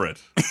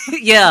culprit.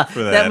 Yeah,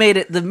 that.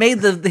 that made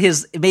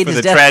his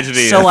the death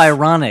tragedy so of-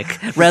 ironic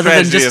rather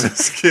than Tragedy just of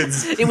his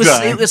kids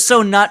it was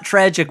so not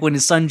tragic when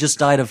his son just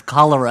died of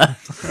cholera.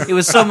 It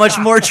was so much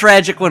more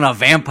tragic when a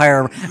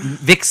vampire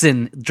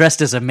vixen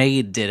dressed as a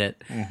maid did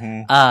it.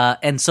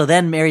 And so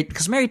then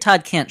because Mary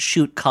Todd can't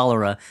shoot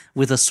cholera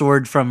with a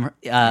sword from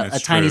a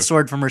tiny true.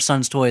 sword from her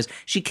son's toys,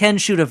 she can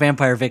shoot a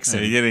vampire vixen.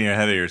 You're getting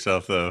ahead of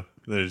yourself, though.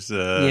 There's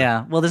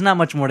Yeah, well, there's not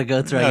much more to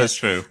go through. I That's guess.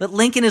 true. But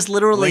Lincoln is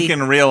literally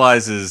Lincoln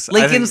realizes.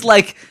 Lincoln's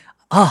like,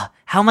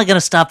 how am I going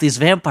to stop these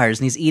vampires?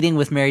 And he's eating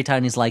with Mary Todd,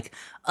 and he's like,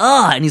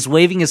 and he's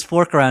waving his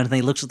fork around, and then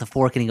he looks at the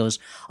fork, and he goes,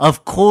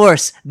 of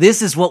course,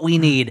 this is what we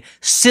need,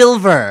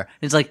 silver. And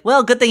he's like,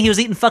 well, good thing he was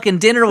eating fucking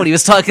dinner when he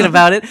was talking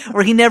about it,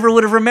 or he never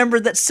would have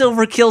remembered that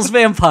silver kills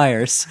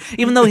vampires,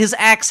 even though his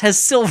axe has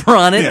silver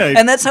on it, Yeah,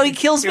 and that's how he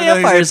kills Even though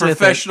vampires he's a with it.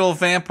 professional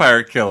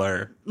vampire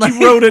killer.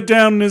 He wrote it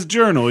down in his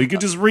journal. You could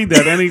just read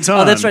that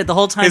anytime. Oh, that's right, the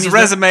whole time His he's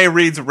resume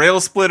reads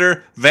rail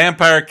splitter,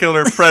 vampire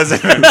killer,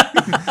 president.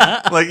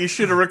 Like you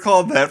should have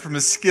recalled that from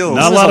his skills.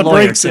 Not a This is lot a of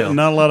lawyer, breaks. too.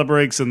 Not a lot of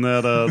breaks in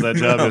that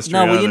job history.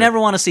 No, well, you either. never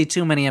want to see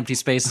too many empty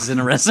spaces in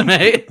a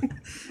resume.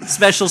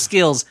 Special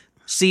skills,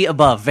 see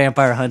above,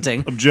 vampire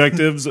hunting.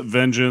 Objectives,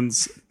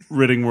 vengeance,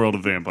 ridding world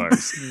of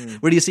vampires.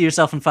 Where do you see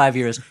yourself in 5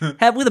 years?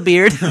 Have with a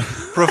beard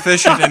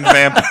Proficient in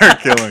vampire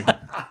killing.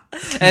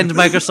 and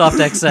Microsoft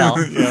Excel.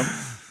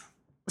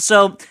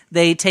 So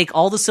they take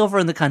all the silver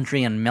in the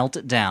country and melt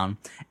it down.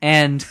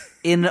 And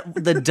in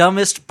the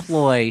dumbest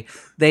ploy,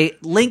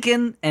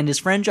 Lincoln and his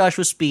friend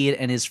Joshua Speed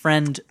and his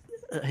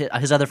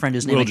other friend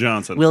whose name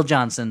Will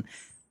Johnson,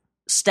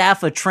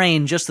 staff a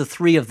train, just the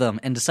 3 of them,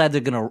 and decide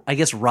they're going to, I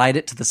guess, ride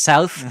it to the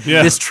south.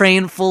 Yeah. This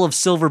train full of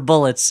silver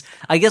bullets,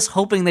 I guess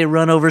hoping they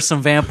run over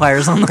some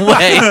vampires on the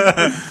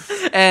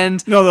way.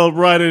 And No, they'll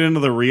ride it into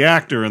the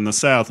reactor in the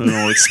south and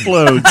it'll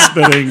explode,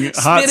 spitting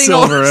hot spitting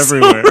all silver the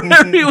everywhere. silver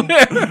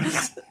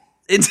everywhere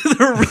into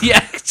the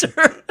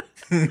reactor.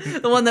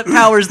 The one that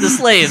powers the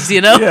slaves,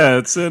 you know? Yeah,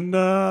 it's in,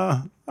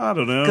 I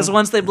don't know. Because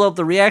once they blow up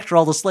the reactor,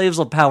 all the slaves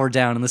will power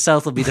down and the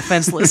South will be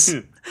defenseless.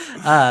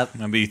 I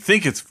mean, you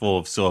think it's full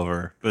of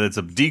silver, but it's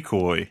a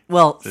decoy.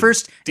 Well,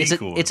 first,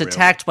 decoy, it's really.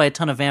 attacked by a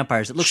ton of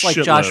vampires. It looks like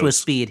Shitloads. Joshua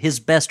Speed, his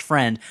best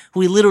friend,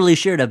 who he literally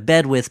shared a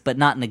bed with, but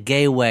not in a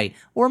gay way,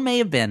 or may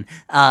have been.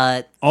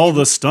 All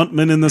the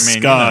stuntmen in the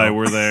sky you know.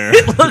 were there.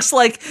 looks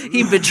like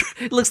he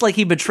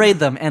betrayed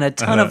them, and a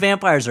ton of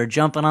vampires are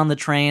jumping on the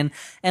train.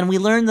 And we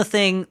learn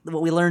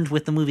what we learned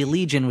with the movie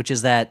Legion, which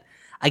is that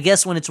I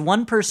guess when it's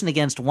one person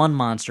against one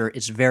monster,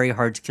 it's very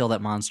hard to kill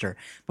that monster.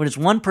 When it's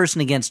one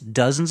person against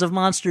dozens of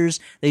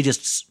monsters, they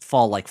just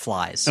fall like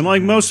flies. And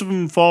like most of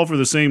them fall for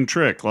the same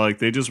trick. Like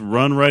they just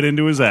run right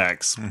into his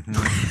axe.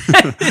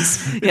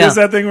 He does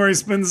that thing where he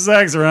spins his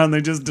axe around, they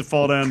just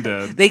fall down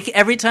dead.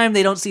 Every time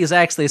they don't see his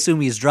axe, they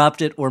assume he's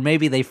dropped it, or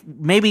maybe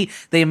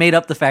they made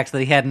up the fact that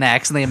he had an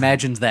axe and they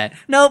imagined that.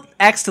 Nope,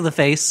 axe to the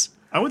face.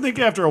 I would think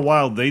after a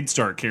while they'd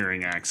start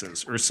carrying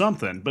axes or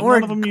something, but Or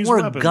none of them use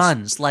weapons.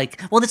 guns.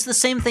 It's the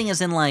same thing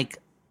as in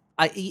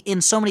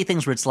in so many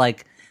things where it's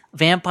like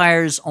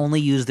vampires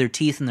only use their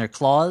teeth and their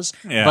claws,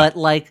 Yeah. but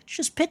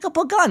just pick up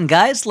a gun,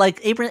 guys.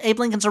 Like Abe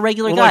Lincoln's a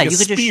regular Or guy. like a You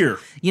could spear.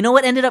 you know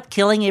what ended up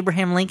killing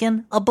Abraham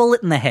Lincoln? A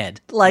bullet in the head.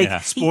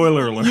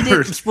 Spoiler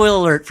alert. Spoiler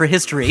alert for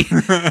history.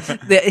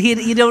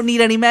 You don't need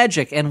any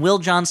magic. And Will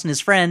Johnson, his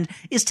friend,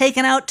 is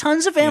taking out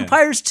tons of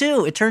vampires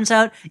too. It turns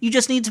out you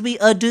just need to be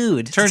a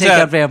dude to take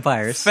out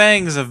vampires.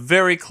 Fang's a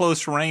very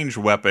close range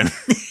weapon.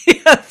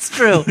 That's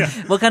true.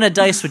 What kind of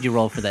dice would you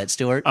roll for that,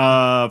 Stuart?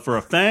 For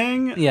a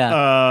fang?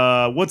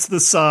 Yeah. What's the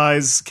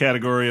size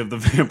category of the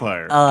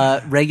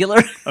vampire?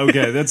 Regular?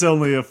 Okay, that's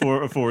only a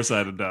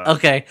four-sided die.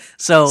 Okay,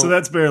 so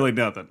that's barely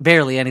nothing.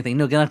 barely anything.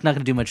 No, not going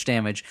to do much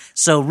damage.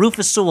 So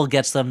Rufus Sewell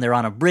gets them. They're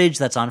on a bridge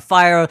that's on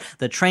fire.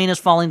 The train is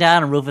falling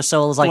down, and Rufus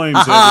Sewell is like, Flames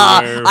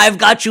 "Aha! everywhere." I've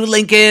got you,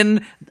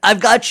 Lincoln. I've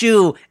got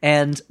you."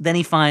 And then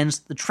he finds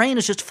the train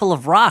is just full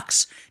of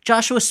rocks.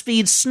 Joshua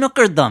Speed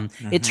snookered them.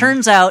 It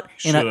turns out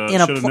Should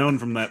have known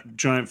from that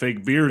giant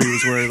fake beard he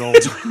was wearing the whole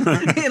time.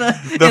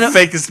 The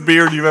fakest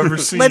beard you've ever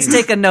seen. Let's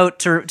take a note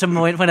to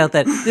point out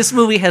that this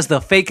movie has the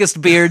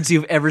fakest beards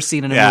you've ever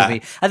seen in a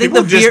movie. I think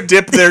people the just beard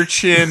dip their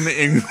chin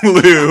in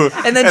glue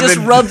and then just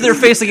rub their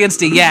face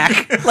against a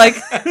yak. Like,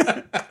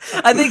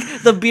 I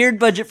think the beard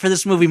budget for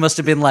this movie must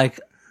have been like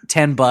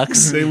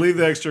 $10. They leave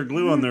the extra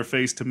glue on their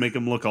face to make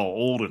them look all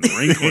old and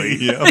wrinkly.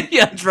 Yeah,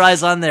 it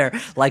dries on there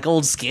like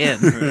old skin.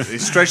 They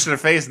stretch their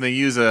face and they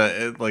use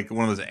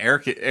one of those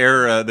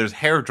there's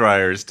hair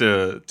dryers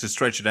to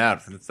stretch it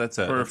out. That's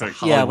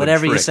Perfect. Yeah,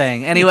 whatever you're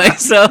saying. Anyway,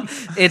 so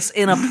it's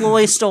in a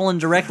ploy stolen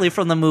directly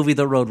from the movie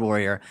The Road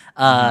Warrior.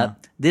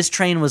 This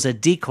train was a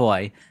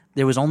decoy.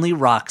 There was only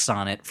rocks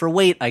on it for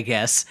weight, I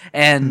guess.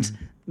 And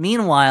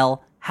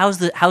meanwhile, how's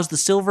the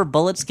silver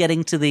bullets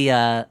getting to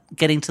the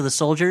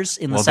soldiers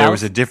in the south?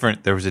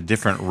 There was a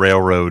different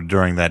railroad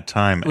during that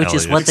time, which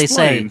is Elliot. what they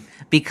say,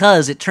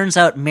 because it turns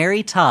out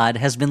Mary Todd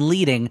has been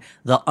leading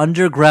the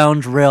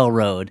Underground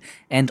Railroad,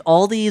 and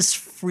all these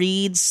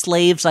freed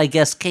slaves, I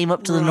guess, came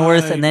up to the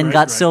north and then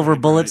got silver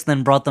bullets,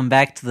 then brought them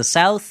back to the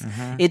south.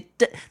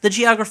 The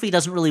geography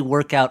doesn't really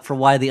work out for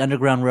why the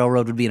Underground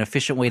Railroad would be an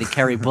efficient way to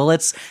carry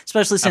bullets,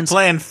 especially since a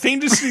plan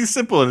fiendishly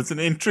simple in its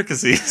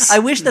intricacies. I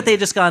wish that they had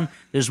just gone,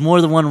 there's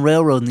more than one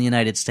railroad in the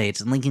United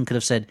States, and Lincoln could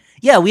have said,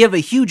 yeah, we have a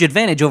huge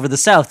advantage over the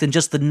South in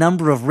just the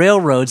number of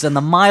railroads and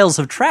the miles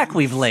of track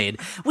we've laid.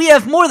 We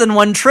have more than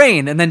one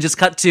train, and then just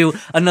cut to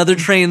another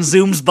train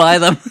zooms by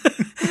them,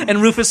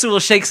 and Rufus Sewell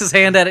shakes his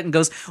hand at it and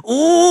goes,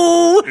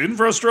 ooh,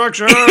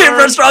 Infrastructure!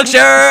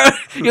 infrastructure!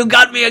 You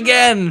got me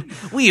again!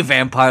 We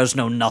vampires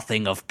know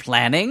nothing of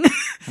planning,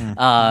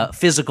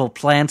 physical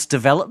plant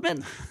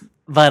development,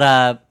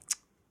 but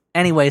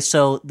anyway,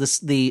 so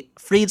the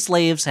freed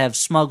slaves have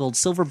smuggled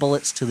silver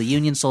bullets to the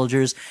Union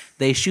soldiers.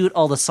 They shoot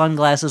all the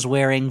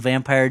sunglasses-wearing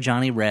vampire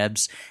Johnny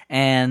Rebs,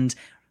 and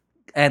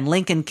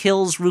Lincoln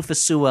kills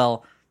Rufus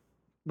Sewell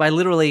by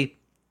literally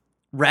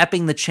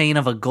wrapping the chain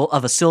of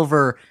a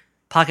silver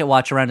pocket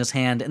watch around his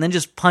hand and then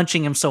just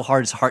punching him so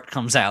hard his heart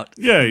comes out.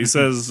 Yeah, he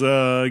says,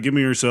 give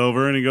me your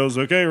silver, and he goes,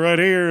 okay, right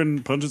here,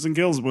 and punches and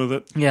kills him with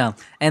it. Yeah,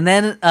 and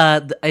then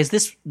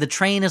the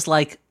train is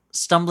like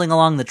stumbling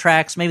along the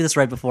tracks, maybe this is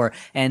right before,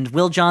 and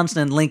Will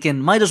Johnson and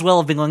Lincoln might as well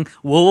have been going,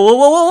 whoa, whoa,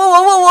 whoa, whoa,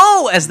 whoa,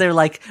 whoa, whoa, as they're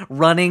like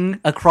running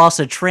across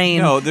a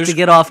train to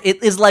get off.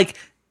 It is like,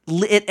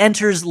 it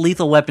enters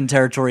Lethal Weapon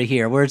territory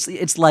here, where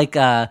it's like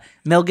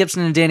Mel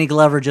Gibson and Danny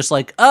Glover just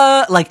like,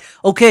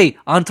 okay,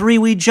 on 3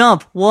 we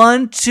jump.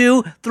 1,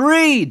 2,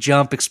 3,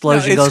 jump,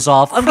 explosion goes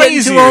off. I'm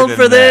getting too old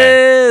for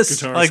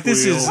this. Guitar Like,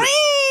 squeal.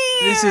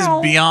 This is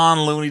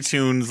beyond Looney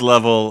Tunes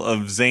level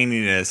of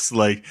zaniness.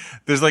 Like,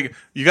 there's like,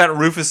 you got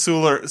Rufus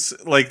Sewell,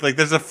 like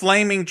there's a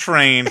flaming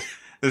train.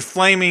 There's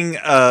flaming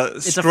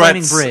It's a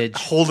flaming bridge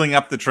holding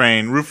up the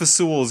train. Rufus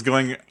Sewell is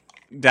going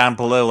down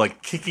below,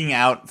 like kicking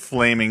out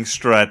flaming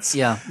struts.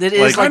 Yeah, it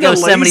is like kinda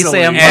Yosemite lazily.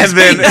 Sam, And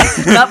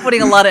then not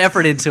putting a lot of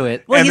effort into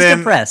it. Well, and he's then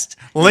depressed.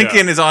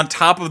 Lincoln is on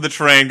top of the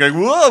train going,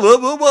 whoa, whoa,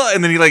 whoa, whoa,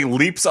 and then he like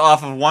leaps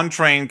off of one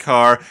train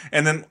car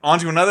and then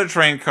onto another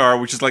train car,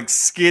 which is like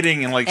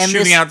skidding and like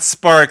shooting out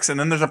sparks. And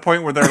then there's a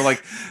point where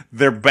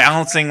they're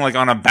balancing like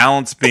on a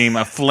balance beam,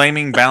 a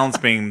flaming balance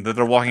beam that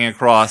they're walking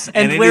across.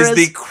 And it is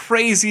the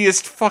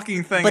craziest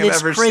fucking thing I've ever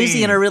seen. But it's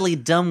crazy in a really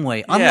dumb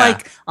way.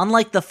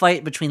 Unlike the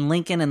fight between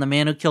Lincoln and the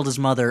man who killed his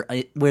mother,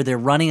 where they're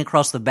running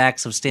across the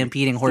backs of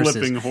stampeding horses.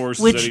 Flipping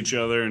horses which at each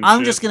other and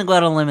I'm shit. just going to go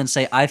out on a limb and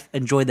say I've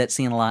enjoyed that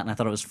scene a lot, and I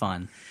thought it was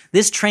fun.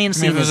 This train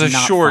scene is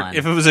not fun.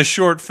 If it was a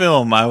short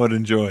film, I would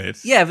enjoy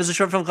it. Yeah, if it was a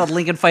short film called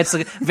Lincoln Fights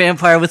a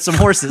Vampire with Some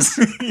Horses.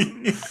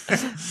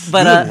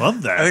 But I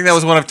love that. I think that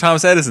was one of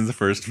Thomas Edison's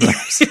first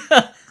films.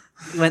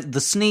 went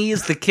the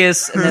sneeze, the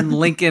kiss, and then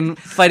Lincoln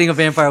fighting a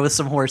vampire with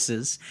some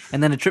horses,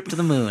 and then a trip to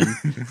the moon.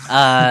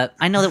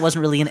 I know that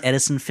wasn't really an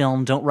Edison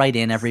film. Don't write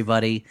in,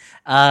 everybody.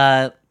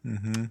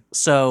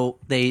 So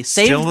they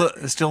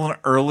saved... Still an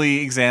early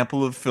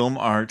example of film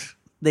art.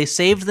 They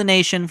saved the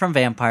nation from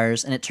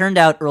vampires, and it turned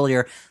out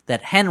earlier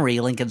that Henry,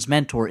 Lincoln's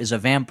mentor, is a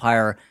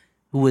vampire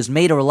who was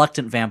made a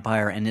reluctant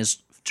vampire and is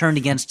turned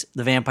against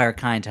the vampire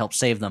kind to help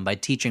save them by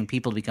teaching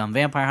people to become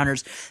vampire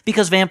hunters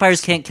because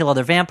vampires can't kill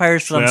other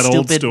vampires for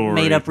some stupid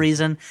made-up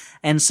reason.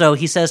 And so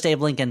he says to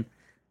Abe Lincoln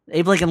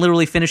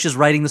literally finishes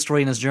writing the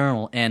story in his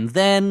journal, and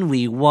then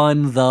we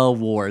won the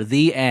war.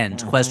 The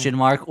end, question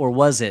mark, or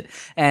was it?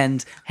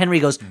 And Henry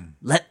goes,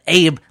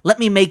 let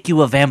me make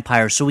you a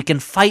vampire so we can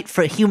fight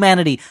for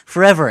humanity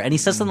forever. And he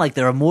says something like,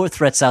 there are more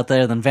threats out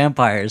there than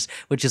vampires,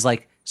 which is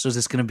like, So is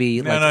this going to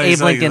be No, Abe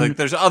Lincoln? like,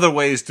 there's other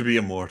ways to be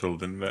immortal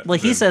than that. Well,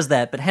 he says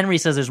that, but Henry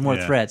says there's more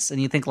threats,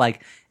 and you think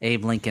like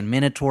Abe Lincoln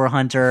Minotaur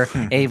Hunter,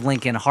 Abe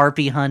Lincoln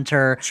Harpy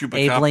Hunter,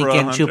 Abe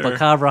Lincoln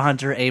Chupacabra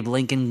Hunter, Abe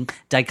Lincoln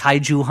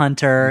Daikaiju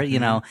Hunter, you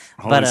know.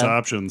 All these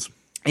options.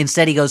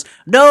 Instead, he goes,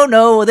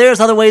 no, there's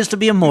other ways to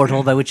be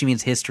immortal, by which he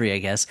means history, I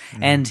guess.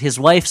 And his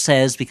wife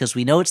says, because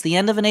we know it's the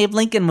end of an Abe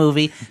Lincoln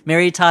movie,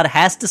 Mary Todd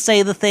has to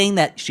say the thing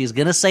that she's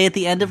going to say at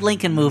the end of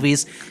Lincoln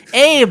movies,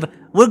 Abe,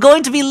 we're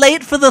going to be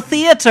late for the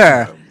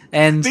theater.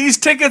 And these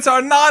tickets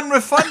are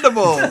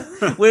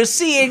non-refundable. we're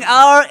seeing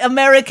our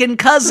American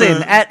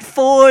cousin at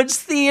Ford's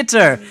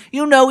Theater,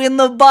 you know, in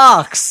the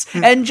box.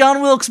 And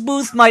John Wilkes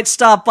Booth might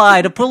stop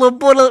by to put a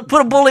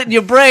bullet in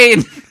your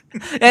brain.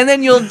 And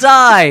then you'll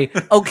die.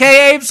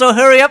 Okay, Abe, so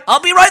hurry up.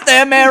 I'll be right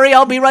there, Mary.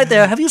 I'll be right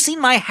there. Have you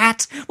seen my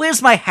hat?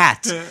 Where's my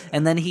hat?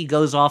 And then he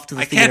goes off to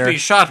the theater. I can't be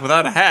shot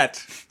without a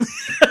hat.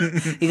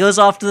 He goes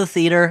off to the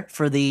theater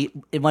for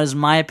what is, in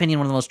my opinion,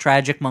 one of the most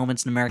tragic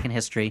moments in American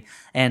history.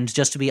 And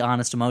just to be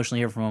honest,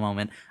 emotionally here for a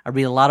moment, I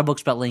read a lot of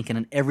books about Lincoln,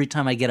 and every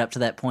time I get up to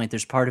that point,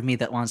 there's part of me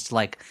that wants to,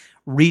 like,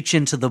 reach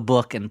into the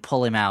book and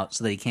pull him out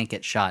so that he can't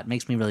get shot. It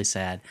makes me really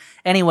sad.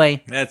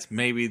 Anyway. That's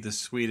maybe the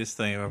sweetest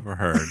thing I've ever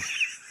heard.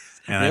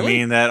 And Really? I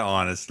mean that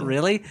honestly.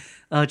 Really?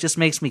 It just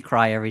makes me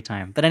cry every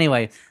time. But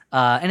anyway,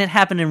 and it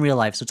happened in real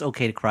life, so it's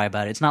okay to cry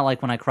about it. It's not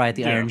like when I cry at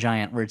the Iron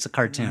Giant, where it's a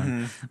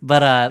cartoon.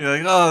 But You're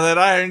like, oh, that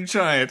Iron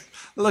Giant.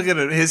 Look at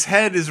it. His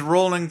head is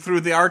rolling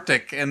through the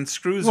Arctic, and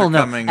screws are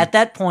coming. At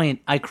that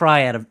point, I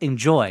cry out of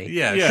joy.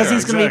 Yeah, because sure,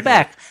 he's going to be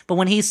back. But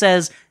when he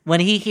says,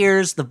 when he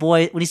hears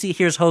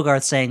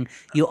Hogarth saying,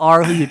 "You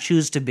are who you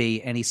choose to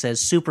be," and he says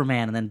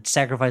Superman, and then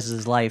sacrifices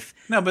his life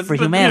for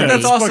humanity,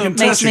 that's also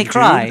makes me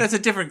cry. That's a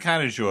different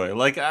kind of joy.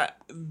 Like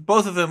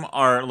both of them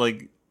are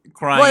like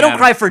crying. Well, I don't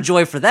cry for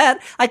joy for that.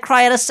 I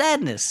cry out of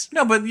sadness.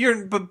 No, but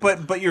you're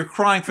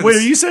crying for. Wait,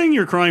 are you saying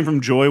you're crying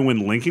from joy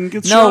when Lincoln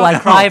gets shot? No, I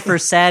cry for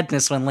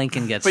sadness when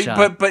Lincoln gets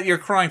shot. But you're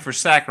crying for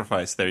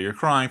sacrifice there. You're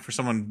crying for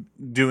someone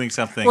doing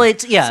something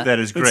that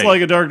is great. It's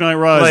like a Dark Knight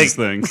Rises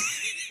thing.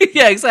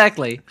 Yeah,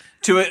 exactly.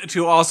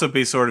 To also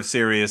be sort of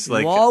serious,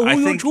 like who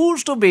you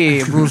choose to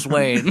be, Bruce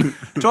Wayne.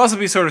 To also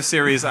be sort of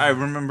serious, I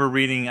remember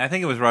reading, I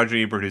think it was Roger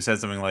Ebert who said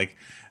something like,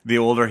 the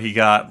older he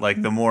got,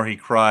 like the more he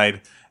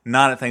cried,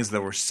 not at things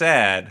that were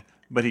sad,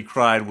 but he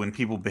cried when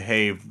people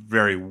behaved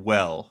very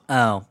well.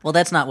 Oh, well,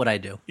 that's not what I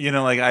do. You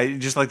know, like I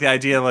just like the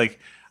idea, like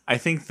I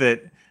think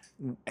that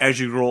as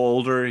you grow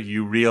older,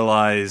 you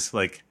realize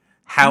like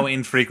how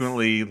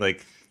infrequently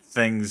like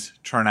things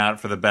turn out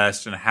for the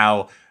best, and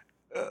how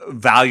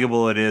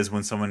valuable it is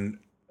when someone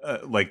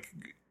like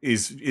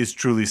is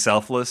truly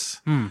selfless.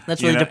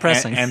 That's really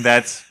depressing. And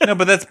that's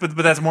but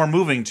that's more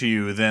moving to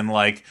you than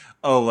like,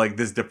 oh, like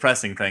this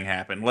depressing thing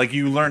happened. Like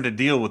you learn to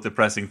deal with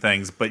depressing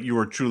things, but you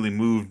were truly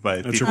moved by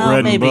that's people your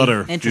bread maybe. and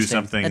butter. do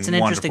something. That's an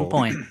interesting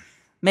wonderful. point.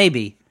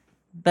 Maybe.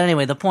 But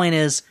anyway, the point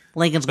is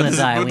Lincoln's going to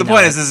die. The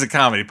point is, this is a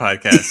comedy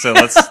podcast, so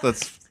let's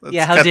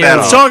Yeah, how cut dare that you. off.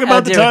 Let's talk about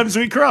How the dare- times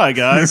we cry,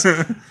 guys.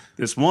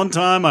 This one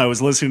time I was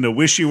listening to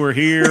Wish You Were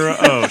Here.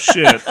 Oh,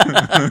 shit.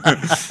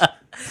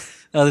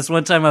 This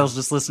one time I was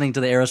just listening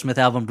to the Aerosmith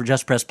album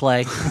Just Press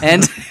Play,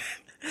 and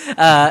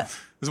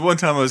This one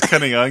time I was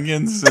cutting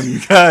onions,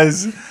 and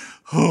guys,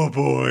 oh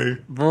boy,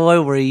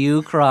 boy, were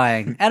you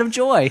crying out of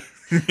joy.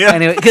 yeah.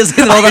 Anyway, because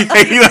I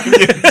hate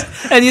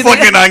onions. and you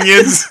Fucking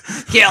onions.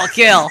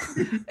 kill.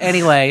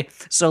 Anyway,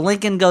 so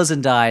Lincoln goes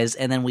and dies,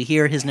 and then we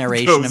hear his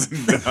narration. Goes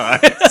and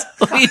dies.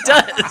 He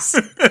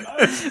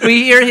does.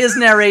 We hear his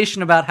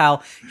narration about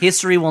how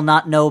history will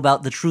not know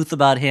about the truth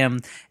about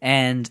him,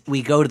 and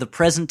we go to the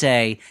present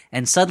day,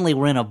 and suddenly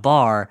we're in a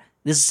bar.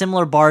 This is a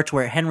similar bar to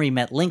where Henry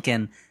met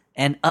Lincoln,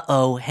 and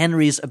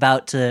Henry's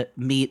about to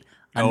meet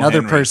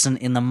another Henry. person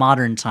in the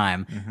modern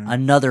time,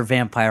 another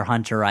vampire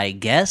hunter, I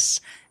guess,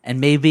 and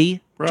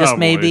maybe, just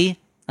maybe,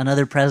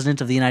 another president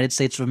of the United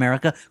States of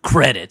America.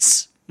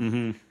 Credits.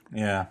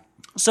 Yeah.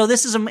 So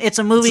it's a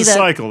movie It's a that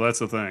cycle, that's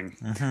the thing.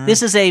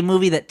 this is a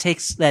movie that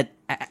takes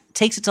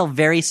itself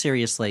very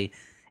seriously.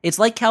 It's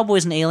like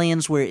Cowboys and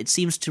Aliens, where it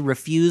seems to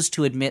refuse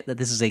to admit that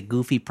this is a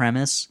goofy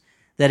premise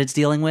that it's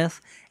dealing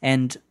with,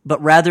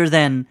 but rather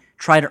than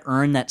try to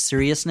earn that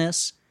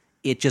seriousness,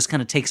 it just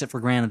kind of takes it for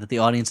granted that the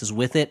audience is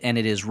with it, and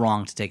it is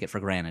wrong to take it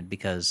for granted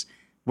because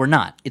we're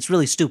not. It's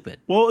really stupid.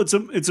 Well, it's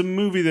a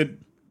movie that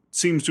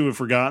seems to have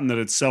forgotten that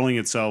it's selling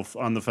itself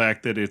on the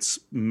fact that it's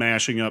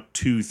mashing up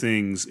two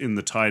things in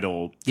the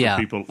title for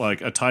people, like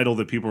a title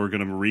that people are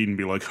going to read and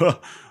be like, huh,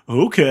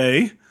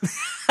 okay.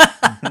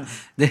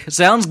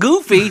 Sounds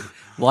goofy.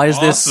 Why is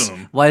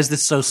Awesome.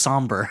 this so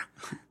somber?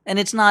 And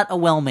it's not a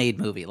well-made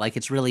movie. Like,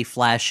 it's really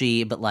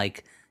flashy, but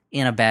like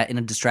in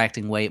a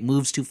distracting way. It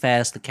moves too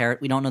fast.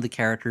 We don't know the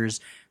characters.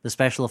 The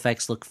special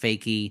effects look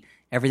fakey.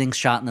 Everything's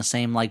shot in the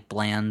same like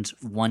bland,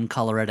 one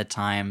color at a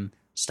time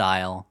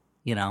style,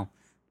 you know.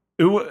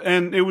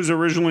 And it was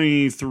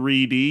originally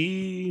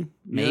 3D?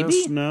 Maybe?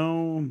 Yes,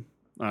 no?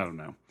 I don't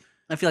know.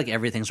 I feel like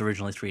everything's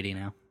originally 3D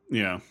now.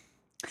 Yeah.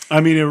 I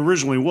mean, it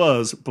originally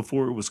was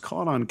before it was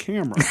caught on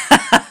camera.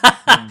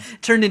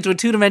 Turned into a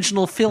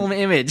two-dimensional film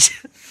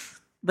image.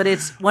 But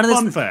it's one of those...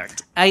 Fun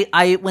fact.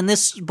 I when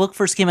this book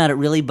first came out, it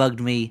really bugged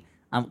me.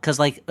 Because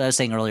like I was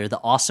saying earlier, the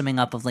awesoming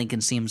up of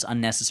Lincoln seems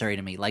unnecessary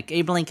to me. Like,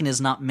 Abe Lincoln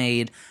is not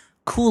made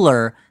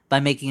cooler by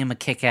making him a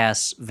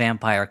kick-ass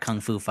vampire kung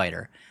fu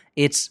fighter.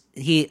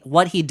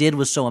 What he did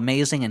was so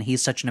amazing, and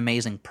he's such an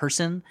amazing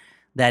person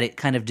that it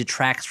kind of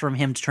detracts from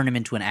him to turn him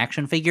into an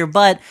action figure.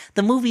 But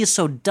the movie is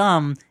so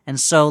dumb and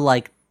so,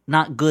 like,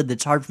 not good that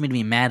it's hard for me to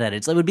be mad at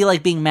it. So it would be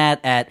like being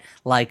mad at,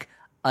 like,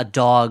 a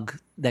dog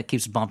that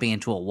keeps bumping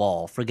into a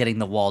wall for getting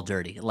the wall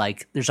dirty.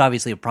 Like, there's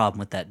obviously a problem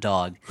with that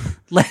dog.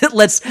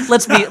 Let's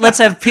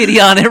have pity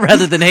on it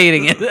rather than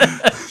hating it.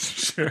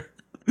 Sure.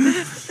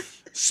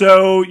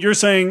 So you're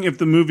saying if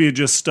the movie had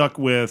just stuck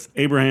with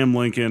Abraham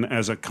Lincoln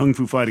as a kung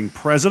fu fighting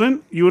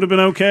president, you would have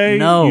been okay?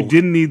 No. You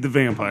didn't need the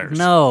vampires.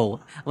 No.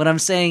 What I'm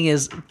saying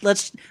is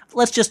let's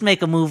just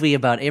make a movie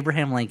about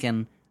Abraham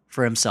Lincoln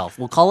for himself.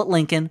 We'll call it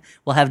Lincoln.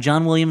 We'll have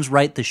John Williams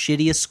write the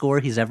shittiest score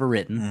he's ever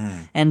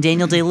written. And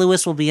Daniel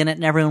Day-Lewis will be in it,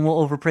 and everyone will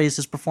overpraise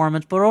his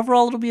performance. But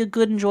overall, it'll be a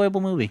good,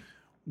 enjoyable movie.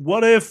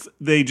 What if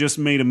they just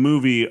made a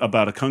movie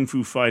about a kung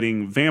fu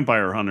fighting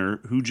vampire hunter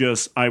who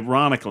just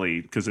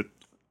ironically, because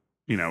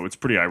it's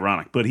pretty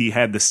ironic, but he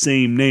had the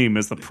same name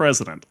as the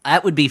president?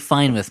 That would be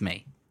fine with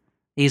me.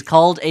 He's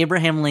called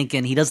Abraham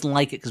Lincoln. He doesn't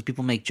like it because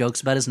people make jokes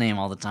about his name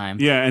all the time.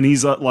 Yeah, and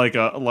he's like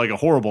a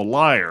horrible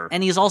liar.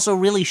 And he's also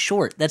really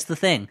short. That's the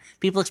thing.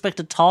 People expect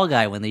a tall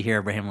guy when they hear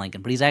Abraham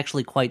Lincoln, but he's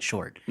actually quite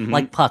short,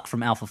 like Puck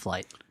from Alpha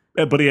Flight.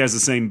 Yeah, but he has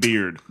the same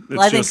beard. It's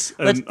Well, just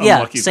an yeah,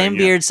 unlucky same thing,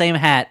 beard, same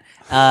hat.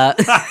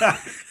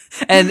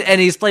 And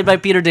he's played by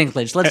Peter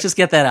Dinklage. Let's just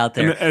get that out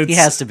there. He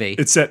has to be.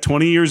 It's set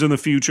 20 years in the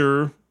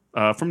future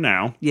from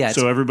now. Yeah,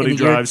 so everybody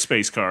drives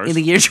space cars. In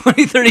the year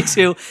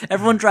 2032,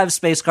 everyone drives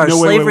space cars.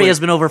 No, wait, Slavery wait. has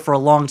been over for a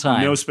long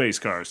time. No space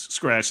cars.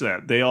 Scratch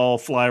that. They all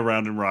fly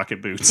around in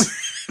rocket boots.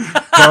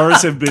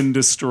 Cars have been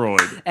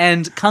destroyed.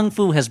 And Kung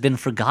Fu has been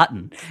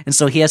forgotten. And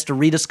so he has to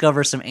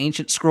rediscover some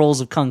ancient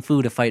scrolls of Kung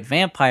Fu to fight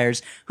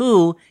vampires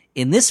who,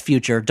 in this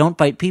future, don't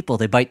bite people,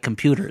 they bite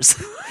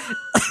computers.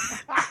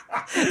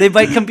 They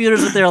bite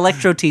computers with their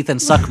electro teeth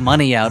and suck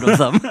money out of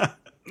them.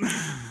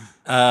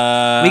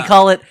 We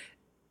call it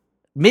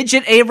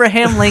Midget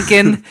Abraham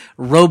Lincoln,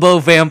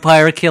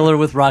 Robo-Vampire Killer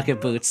with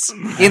Rocket Boots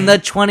in the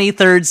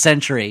 23rd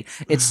century.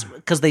 It's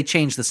because they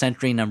changed the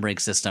century numbering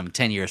system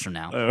 10 years from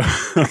now.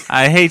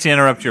 I hate to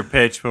interrupt your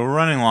pitch, but we're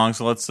running long,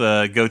 so let's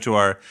go to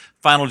our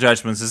final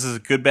judgments. This is a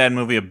good, bad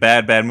movie, a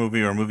bad, bad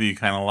movie, or a movie you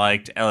kind of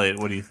liked. Elliot,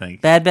 what do you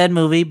think? Bad, bad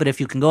movie, but if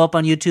you can go up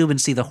on YouTube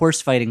and see the horse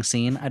fighting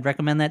scene, I'd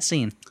recommend that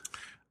scene.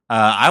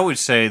 I would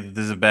say that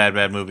this is a bad,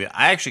 bad movie.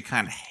 I actually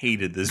kind of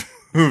hated this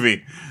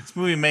movie. This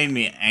movie made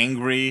me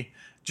angry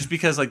just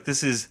because, like,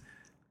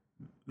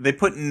 they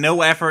put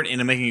no effort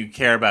into making you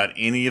care about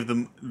any of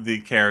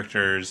the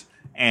characters,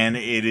 and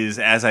it is,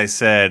 as I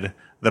said,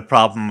 the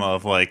problem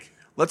of, like,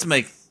 let's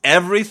make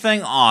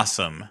everything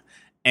awesome,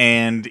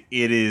 and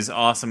it is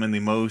awesome in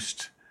the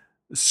most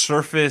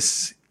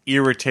surface,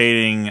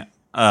 irritating,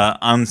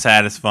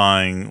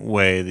 unsatisfying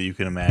way that you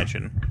can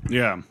imagine.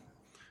 Yeah.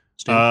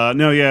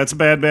 It's a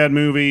bad, bad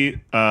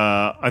movie.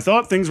 I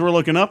thought things were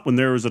looking up when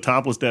there was a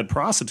topless dead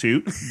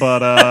prostitute,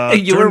 but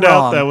you were turned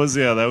out wrong. that was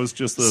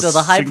just the So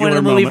the high point of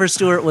the movie moment. for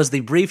Stuart was the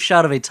brief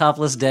shot of a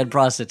topless dead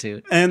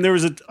prostitute. And there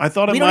was I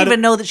thought it We might don't have,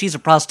 even know that she's a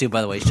prostitute, by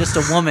the way. She's just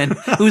a woman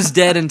who's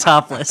dead and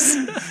topless.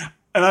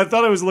 and I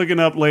thought I was looking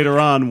up later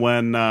on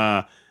when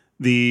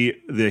the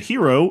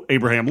hero,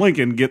 Abraham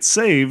Lincoln, gets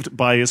saved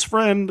by his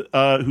friend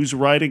who's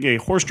riding a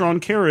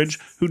horse-drawn carriage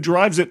who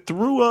drives it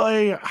through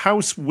a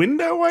house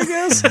window, I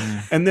guess,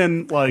 and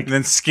then And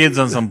then skids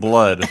on some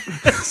blood.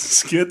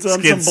 skids on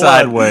Skids some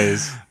blood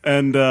sideways.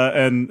 and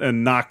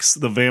knocks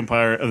the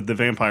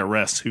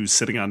vampiress who's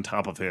sitting on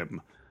top of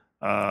him.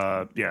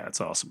 It's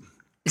awesome.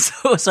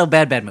 So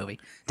bad movie.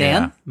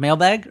 Dan, Yeah.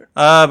 mailbag?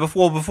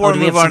 Before do we we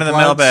move have on some to the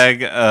plugs?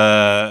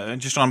 mailbag,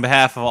 just on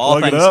behalf of all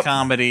Plug it things up.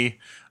 comedy,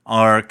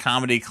 our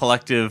comedy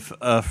collective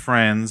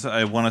friends,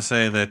 I want to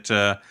say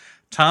that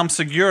Tom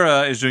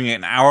Segura is doing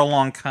an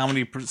hour-long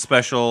comedy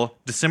special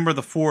December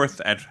the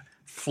 4th at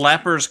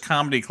Flappers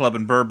Comedy Club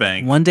in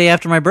Burbank. One day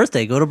after my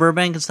birthday. Go to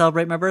Burbank and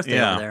celebrate my birthday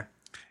Yeah. over there.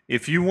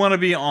 If you want to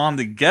be on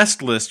the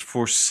guest list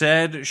for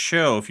said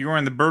show, if you are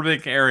in the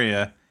Burbank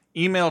area,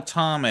 email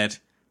Tom at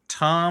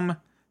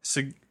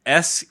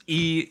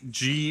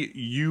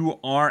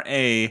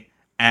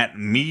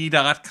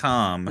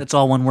SEGURA@me.com. That's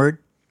all one word?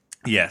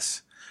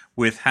 Yes.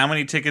 With how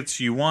many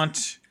tickets you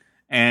want,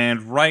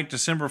 and write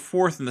December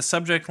 4th in the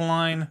subject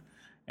line,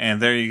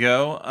 and there you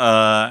go.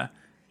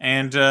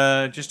 And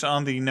just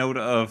on the note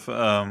of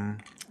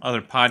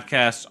other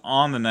podcasts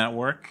on the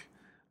network,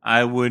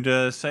 I would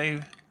say,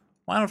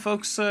 why don't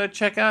folks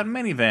check out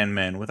Minivan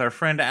Men with our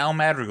friend Al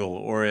Madrigal,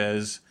 or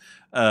as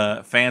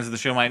fans of the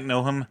show might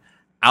know him,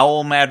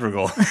 Owl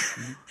Madrigal.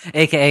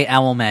 A.K.A.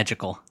 Owl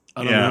Magical.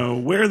 I don't know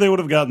where they would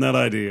have gotten that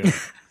idea.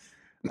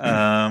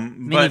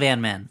 Minivan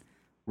Men.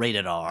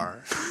 Rated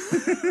R.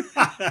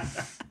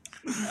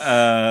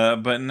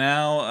 But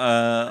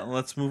now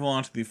let's move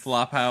on to the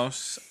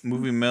Flophouse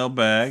movie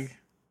mailbag.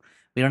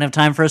 We don't have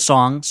time for a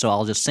song, so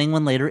I'll just sing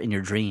one later in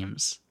your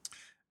dreams.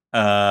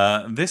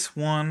 This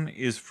one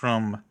is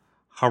from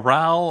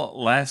Haral,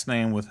 last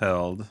name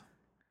withheld.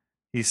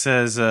 He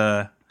says,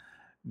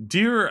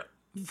 Dear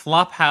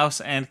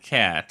Flophouse and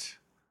Cat,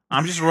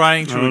 I'm just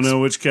writing to... I don't know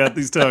which cat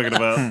he's talking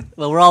about.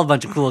 Well, we're all a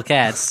bunch of cool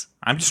cats.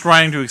 I'm just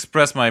writing to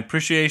express my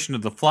appreciation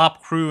of the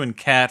Flop crew and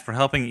Cat for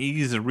helping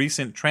ease a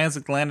recent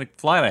transatlantic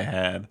flight I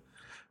had.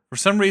 For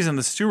some reason,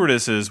 the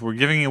stewardesses were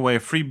giving away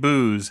free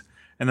booze,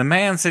 and the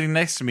man sitting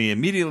next to me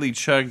immediately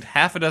chugged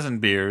half a dozen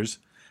beers,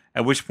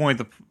 at which point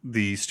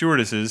the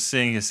stewardesses,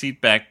 seeing his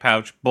seatback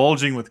pouch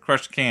bulging with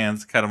crushed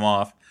cans, cut him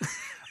off,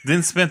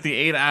 then spent the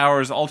 8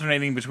 hours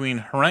alternating between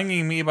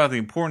haranguing me about the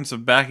importance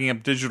of backing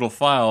up digital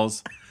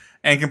files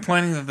and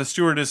complaining that the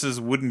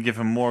stewardesses wouldn't give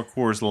him more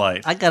Coors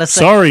Light. I gotta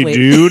say, sorry,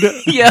 dude.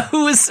 Yeah,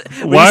 who was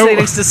you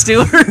next to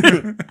Stewart?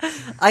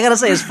 I gotta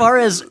say, as far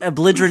as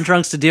belligerent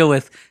drunks to deal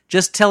with,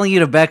 just telling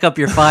you to back up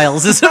your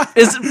files is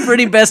a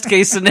pretty best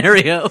case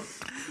scenario.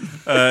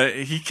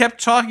 He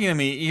kept talking to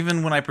me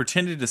even when I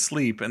pretended to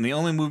sleep, and the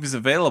only movies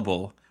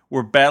available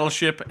were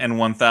Battleship and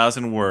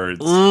 1,000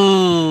 Words.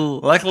 Ooh.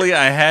 Luckily,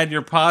 I had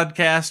your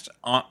podcast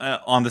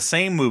on the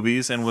same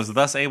movies and was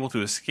thus able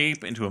to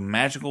escape into a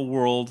magical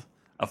world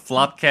of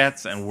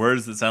flopcats and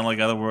words that sound like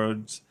other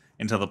words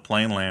until the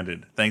plane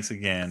landed. Thanks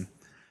again.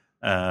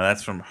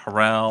 That's from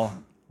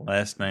Haral,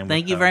 last name.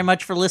 Thank you very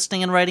much for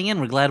listening and writing in.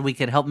 We're glad we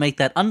could help make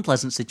that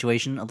unpleasant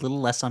situation a little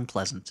less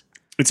unpleasant.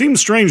 It seems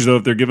strange, though,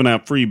 if they're giving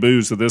out free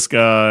booze, that this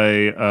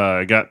guy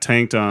got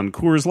tanked on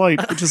Coors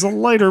Light, which is a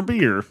lighter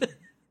beer.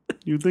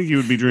 You'd think he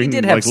would be drinking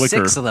He did have like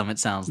liquor. 6 of them, it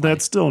sounds like.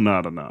 That's still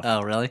not enough.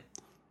 Oh, really?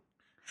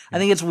 I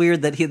think it's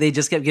weird that they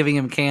just kept giving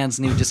him cans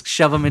and he would just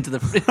shove them into the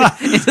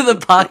into the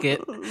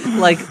pocket.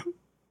 Like,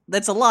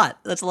 that's a lot.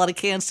 That's a lot of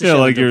cans to shove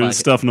like into you're the pocket.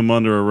 stuffing them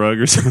under a rug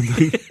or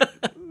something.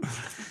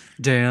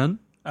 Dan?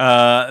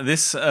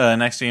 This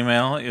next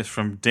email is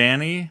from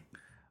Danny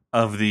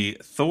of the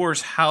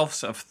Thor's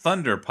House of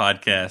Thunder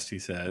podcast, he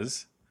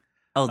says.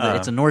 Oh,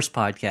 it's a Norse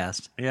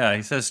podcast. Yeah,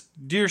 he says,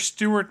 Dear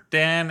Stuart,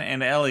 Dan,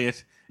 and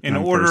Elliot, in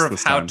I'm order first of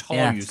this how time. tall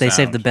Yeah, you they sound.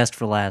 saved the best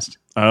for last.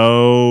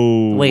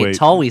 Oh, Wait,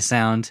 tall we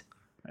sound.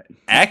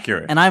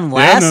 Accurate. And I'm Yeah,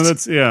 last? no,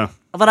 that's, yeah.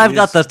 But I've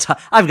got the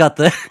I've got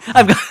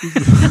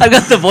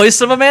the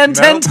voice of a man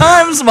 10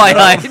 times my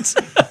height.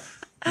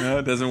 No,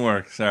 it doesn't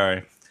work.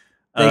 Sorry.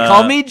 They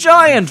call me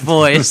Giant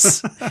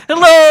Voice.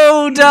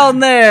 Hello down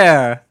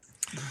there.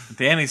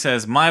 Danny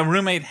says, my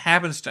roommate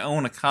happens to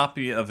own a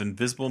copy of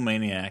Invisible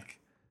Maniac.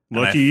 and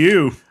Lucky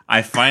you.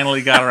 I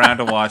finally got around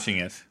to watching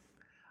it.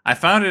 I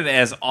found it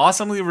as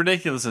awesomely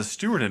ridiculous as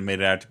Stuart had made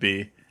it out to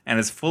be, and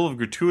as full of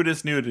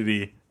gratuitous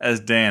nudity as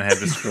Dan had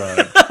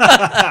described.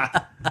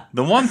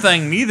 The one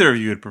thing neither of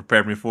you had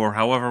prepared me for,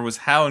 however, was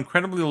how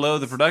incredibly low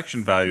the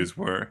production values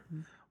were.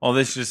 While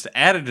this just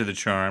added to the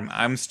charm,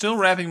 I'm still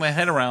wrapping my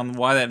head around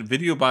why that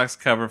video box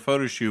cover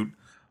photo shoot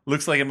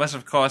looks like it must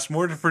have cost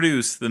more to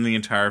produce than the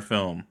entire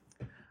film.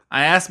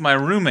 I asked my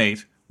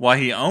roommate why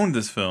he owned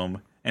this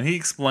film, and he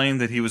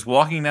explained that he was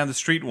walking down the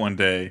street one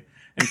day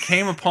and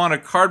came upon a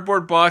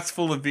cardboard box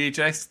full of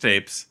VHS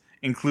tapes,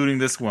 including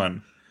this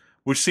one,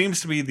 which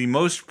seems to be the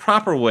most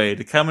proper way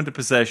to come into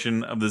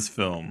possession of this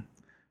film.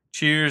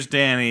 Cheers,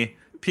 Danny.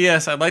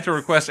 P.S. I'd like to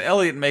request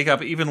Elliot make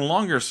up even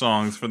longer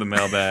songs for the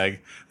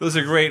mailbag. Those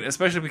are great,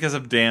 especially because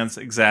of Dan's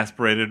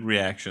exasperated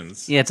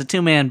reactions. Yeah, it's a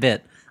 2-man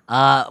bit.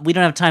 We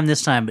don't have time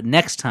this time, but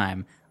next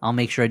time I'll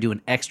make sure I do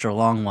an extra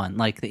long one,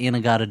 like the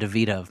Inagata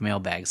Devita of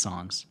mailbag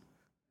songs.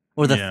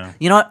 Or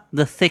you know what?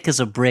 The thick as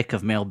a brick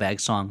of mailbag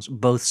songs,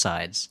 both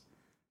sides.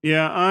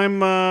 Yeah,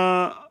 I'm.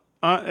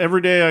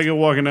 Every day I go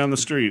walking down the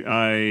street,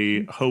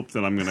 I hope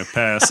that I'm going to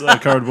pass a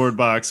cardboard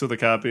box with a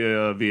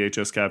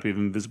VHS copy of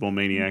Invisible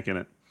Maniac in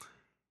it.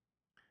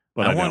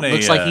 But I don't.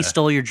 Looks like he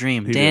stole your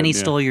dream. Danny did,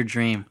 yeah. stole your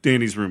dream.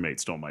 Danny's roommate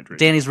stole my dream.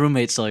 Danny's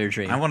roommate stole your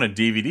dream. I want a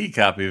DVD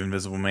copy of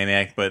Invisible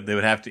Maniac, but they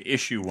would have to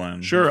issue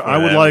one. Sure, I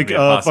would like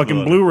a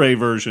fucking Blu-ray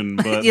version,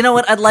 but You know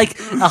what? I'd like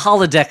a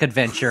holodeck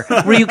adventure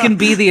where you can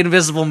be the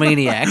Invisible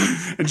Maniac.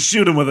 and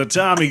shoot him with a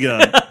Tommy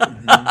gun.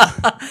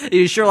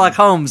 You're Sherlock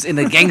Holmes in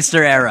the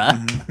gangster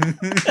era.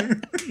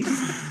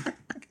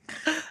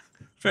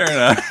 Fair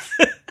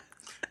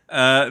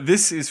enough.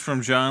 This is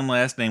from John,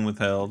 last name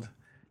withheld.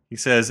 He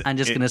says, I'm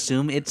just going to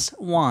assume it's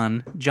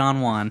Juan,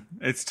 John Juan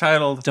it's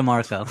titled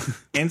DeMarco.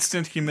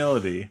 Instant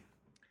Humility.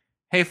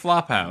 Hey,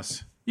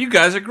 Flophouse. You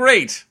guys are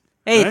great.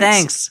 Hey, Thanks.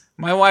 thanks.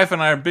 My wife and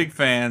I are big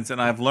fans,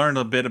 and I've learned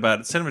a bit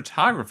about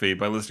cinematography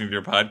by listening to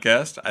your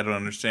podcast. I don't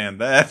understand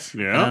that. I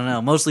don't Yeah.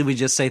 know. Mostly we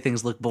just say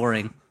things look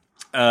boring.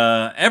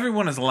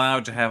 Everyone is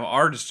allowed to have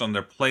artists on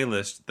their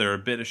playlist they're a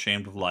bit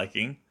ashamed of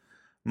liking.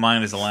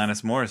 Mine is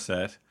Alanis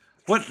Morissette.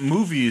 What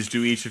movies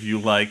do each of you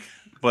like,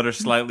 but are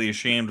slightly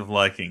ashamed of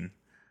liking?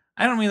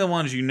 I don't mean the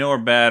ones you know are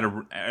bad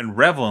and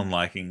revel in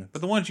liking,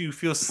 but the ones you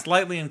feel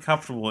slightly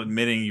uncomfortable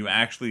admitting you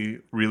actually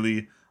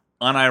really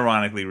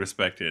unironically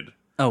respected.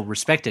 Oh,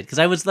 respected. Because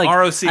I was like...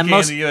 ROCK I'm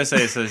in the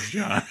USA, says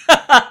John.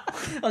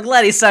 I'm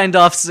glad he signed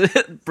off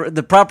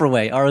the proper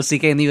way.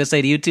 ROCK in the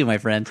USA to you too, my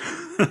friend.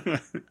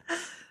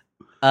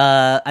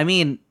 I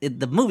mean,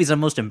 the movies I'm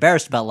most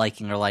embarrassed about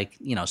liking are like,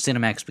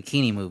 Cinemax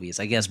bikini movies,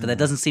 I guess, but that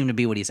doesn't seem to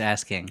be what he's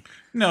asking.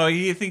 No,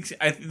 he thinks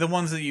the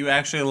ones that you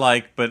actually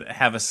like but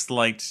have a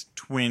slight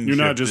twinge. You're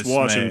not of just dismay.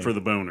 watching for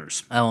the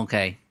boners. Oh,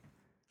 okay.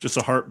 Just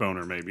a heart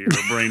boner, maybe, or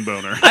a brain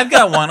boner. I've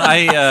got one.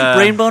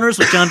 Brain boners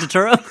with John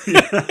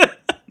Turturro?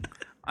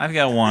 I've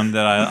got one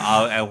that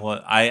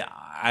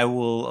I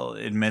will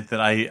admit that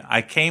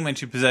I came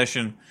into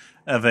possession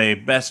of a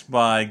Best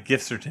Buy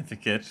gift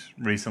certificate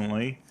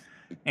recently,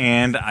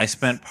 and I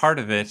spent part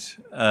of it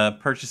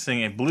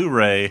purchasing a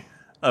Blu-ray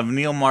of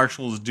Neil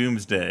Marshall's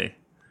Doomsday,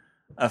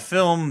 a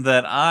film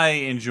that I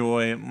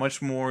enjoy much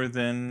more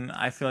than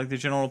I feel like the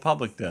general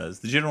public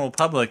does. The general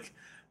public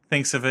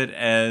thinks of it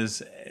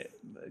as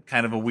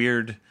kind of a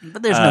weird...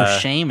 But there's no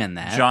shame in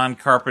that. John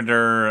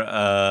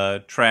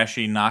Carpenter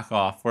trashy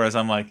knockoff, whereas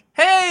I'm like,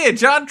 hey, a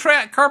John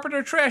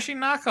Carpenter trashy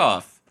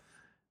knockoff.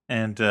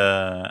 And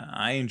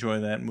I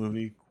enjoy that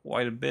movie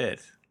quite a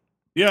bit.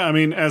 Yeah, I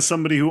mean, as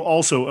somebody who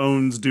also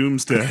owns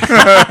Doomsday,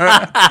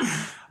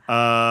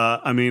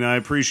 I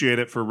appreciate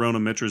it for Rona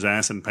Mitra's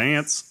ass and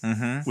pants,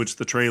 which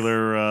the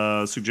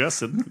trailer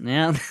suggested.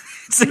 Yeah,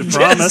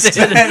 Promised.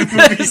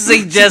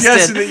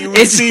 Suggested that you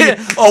would see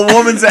a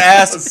woman's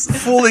ass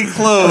fully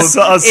clothed.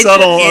 A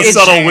subtle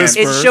whisper.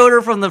 It showed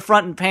her from the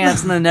front and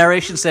pants, and the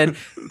narration said,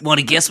 "Want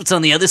to guess what's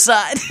on the other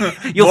side?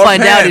 You'll More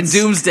find out in pants.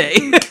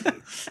 Doomsday."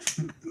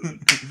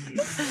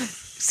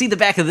 See the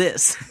back of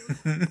this.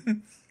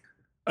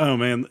 Oh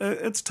man,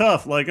 it's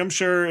tough. Like, I'm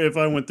sure if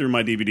I went through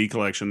my DVD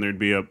collection, there'd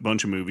be a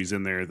bunch of movies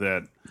in there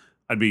that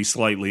I'd be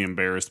slightly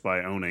embarrassed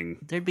by owning.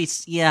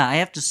 I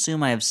have to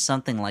assume I have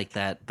something like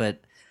that,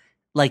 but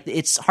like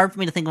it's hard for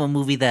me to think of a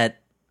movie that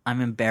I'm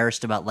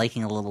embarrassed about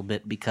liking a little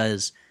bit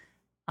because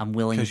I'm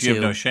willing to. Because you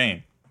have no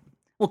shame.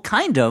 Well,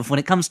 kind of. When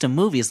it comes to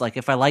movies, like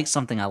if I like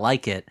something, I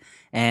like it,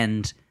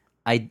 and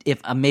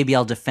maybe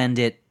I'll defend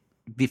it,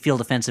 feel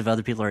defensive if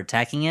other people are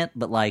attacking it,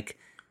 but like.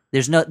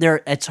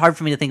 It's hard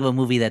for me to think of a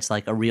movie that's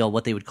like a real,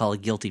 what they would call a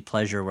guilty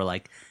pleasure, where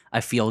like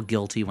I feel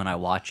guilty when I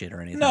watch it or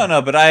anything. No,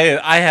 but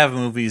I have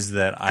movies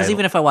that because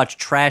even if I watch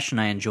trash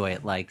and I enjoy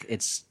it, like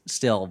it's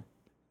still.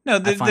 No,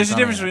 there's a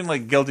difference between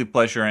like guilty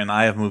pleasure and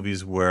I have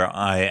movies where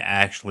I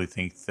actually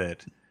think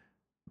that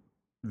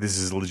this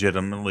is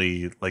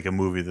legitimately like a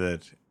movie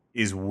that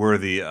is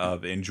worthy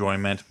of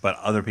enjoyment, but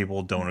other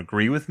people don't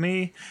agree with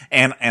me,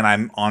 and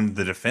I'm on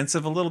the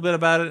defensive a little bit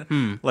about it.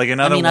 Like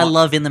another, I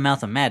love In the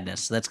Mouth of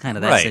Madness. So that's kind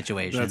of that Right.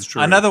 situation. That's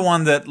true. Another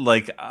one that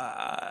like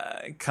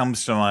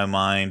comes to my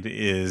mind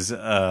is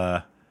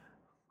I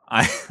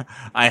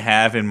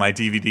have in my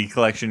DVD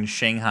collection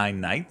Shanghai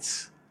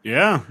Nights.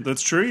 Yeah,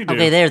 that's true. You do.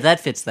 Okay,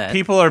 that fits that.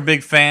 People are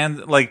big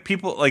fans. Like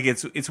people, like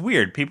it's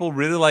weird. People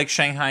really like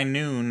Shanghai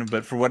Noon,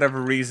 but for whatever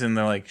reason,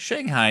 they're like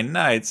Shanghai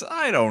Nights.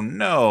 I don't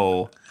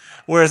know.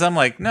 Whereas I'm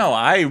like, no,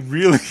 I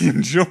really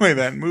enjoy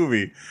that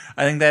movie.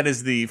 I think that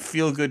is the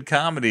feel-good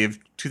comedy of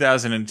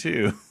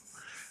 2002.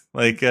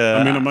 Like,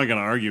 I'm not going to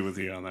argue with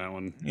you on that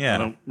one. Yeah. I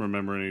don't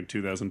remember any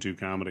 2002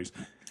 comedies.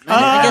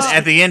 I guess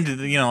at the end,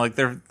 like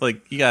they're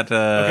like you got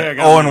I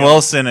got Owen one.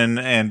 Wilson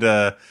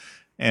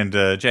and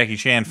Jackie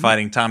Chan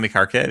fighting Tommy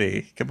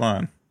Carcetti. Come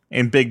on,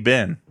 in Big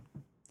Ben.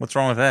 What's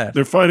wrong with that?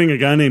 They're fighting a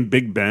guy named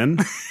Big Ben.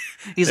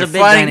 he's they're a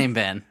big guy fighting- named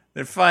Ben.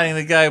 They're fighting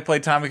the guy who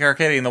played Tommy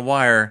Carcetti in The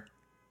Wire.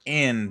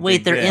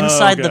 Wait, they're Ben.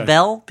 inside okay. the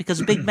bell?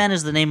 Because Big Ben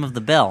is the name of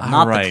the bell,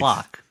 not right. the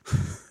clock.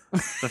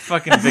 The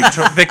fucking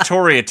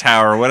Victoria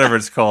Tower, or whatever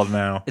it's called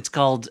now. It's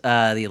called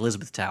the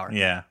Elizabeth Tower.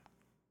 Yeah.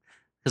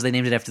 Because they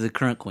named it after the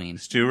current queen.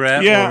 Stew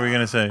Rat? Yeah. What were we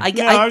going to say?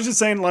 I was just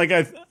saying, like,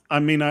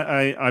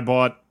 I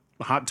bought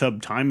Hot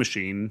Tub Time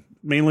Machine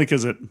mainly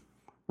because it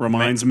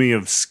reminds me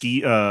of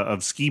ski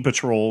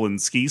patrol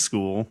and ski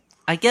school.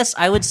 I guess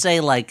I would say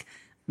like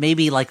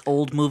maybe like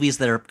old movies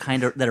that are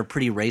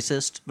pretty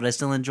racist, but I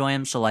still enjoy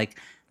them. So like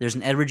there's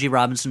an Edward G.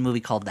 Robinson movie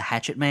called The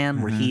Hatchet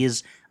Man where he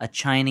is a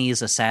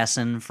Chinese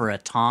assassin for a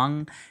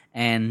Tong,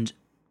 and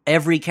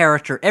every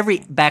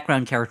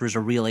background character is a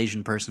real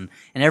Asian person,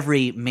 and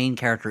every main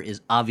character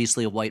is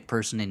obviously a white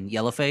person in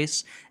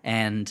yellowface,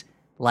 and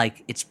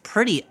like it's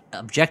pretty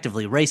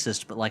objectively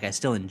racist, but like I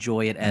still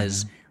enjoy it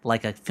as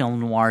like a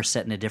film noir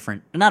set in a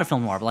different, not a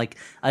film noir, but like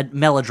a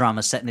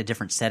melodrama set in a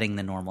different setting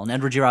than normal. And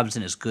Edward G.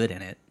 Robinson is good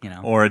in it, you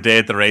know. Or A Day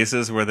at the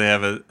Races, where they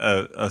have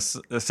a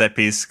set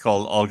piece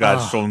called All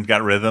God's Children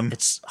Got Rhythm.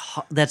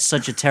 That's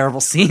such a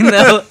terrible scene,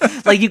 though.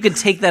 Like you could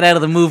take that out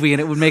of the movie and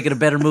it would make it a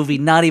better movie,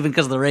 not even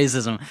because of the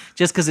racism,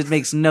 just because it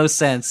makes no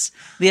sense.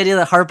 The idea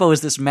that Harpo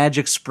is this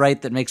magic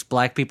sprite that makes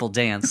black people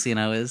dance, you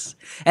know,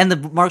 and the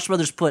Marx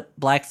Brothers put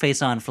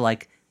blackface on for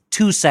like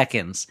 2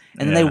 seconds,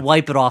 and then they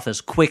wipe it off as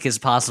quick as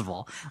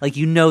possible. Like,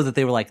 you know that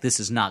they were like, this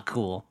is not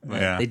cool.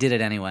 But they did it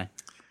anyway.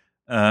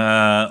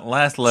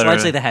 Last letter. So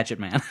I'd say The Hatchet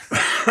Man.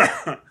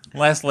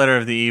 Last letter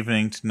of the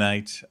evening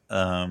tonight.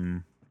 I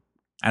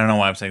don't know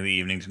why I'm saying the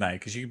evening tonight,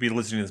 because you could be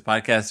listening to this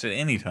podcast at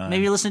any time.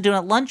 Maybe you're listening to it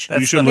at lunch.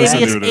 You should Maybe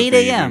listen it's to it 8 at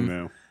the a.m. evening,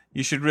 though.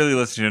 You should really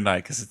listen to it at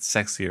night, because it's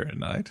sexier at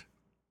night.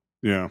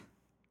 Yeah.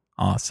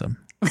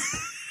 Awesome.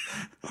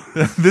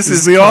 This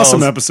is the called-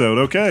 awesome episode.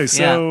 Okay,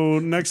 so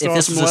next If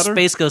this awesome was a letter.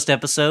 Space Ghost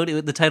episode,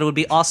 the title would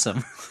be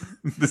awesome.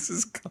 This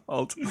is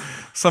called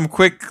Some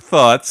Quick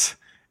Thoughts,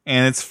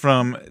 and it's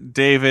from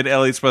David,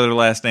 Elliot's brother,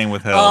 last name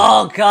withheld.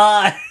 Oh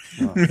God!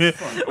 He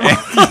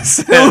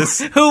says,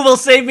 Who will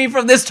save me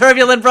from this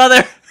turbulent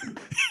brother?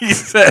 he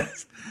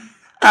says,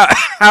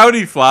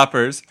 howdy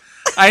floppers.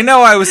 I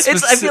know I was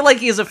I feel like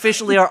he is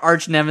officially our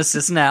arch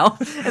nemesis now.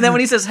 And then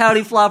when he says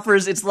 "Howdy,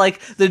 floppers," it's like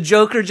the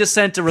Joker just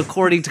sent a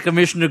recording to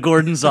Commissioner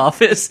Gordon's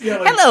office.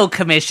 Hello,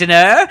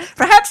 Commissioner.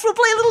 Perhaps we'll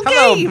play a little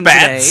Hello, game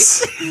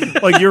bats. today.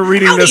 Like you're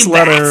reading Howdy, this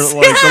letter, bats.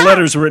 like the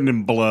letter's written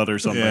in blood or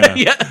something. Yeah.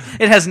 Yeah,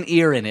 it has an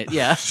ear in it.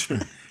 Yeah. He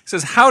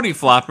says, howdy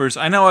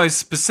floppers. I know I was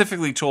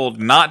specifically told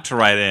not to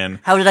write in.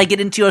 How did I get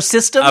into your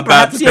system? About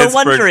Perhaps the you're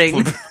Pittsburgh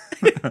wondering.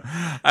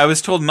 I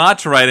was told not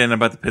to write in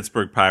about the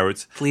Pittsburgh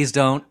Pirates. Please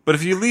don't. But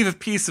if you leave a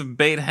piece of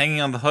bait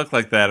hanging on the hook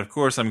like that, of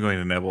course I'm going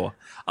to nibble.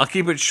 I'll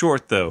keep it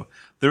short, though.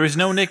 There is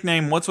no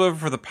nickname whatsoever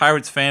for the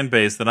Pirates fan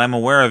base that I'm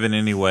aware of in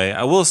any way.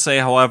 I will say,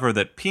 however,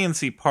 that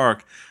PNC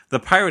Park,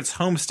 the Pirates'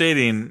 home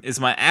stadium, is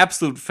my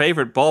absolute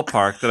favorite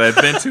ballpark that I've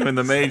been to in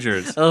the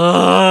majors.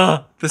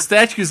 The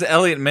statues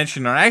Elliot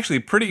mentioned are actually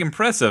pretty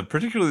impressive,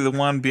 particularly the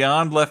one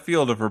beyond left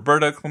field of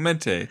Roberto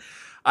Clemente.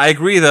 I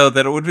agree, though,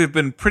 that it would have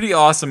been pretty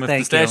awesome if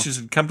the statues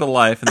had come to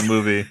life in the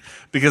movie,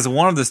 because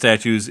one of the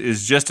statues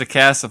is just a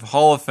cast of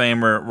Hall of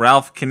Famer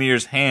Ralph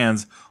Kinnear's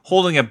hands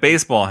holding a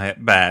baseball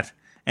bat,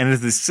 and is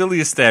the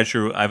silliest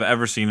statue I've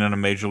ever seen in a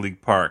major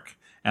league park,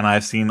 and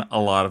I've seen a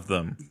lot of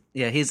them.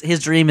 Yeah,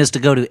 his dream is to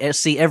go to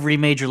see every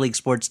major league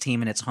sports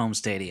team in its home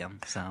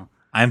stadium. So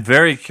I'm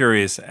very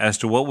curious as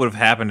to what would have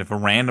happened if a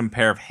random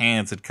pair of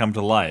hands had come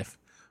to life.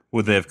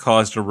 Would they have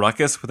caused a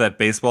ruckus with that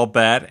baseball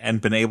bat and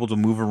been able to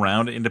move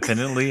around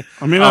independently?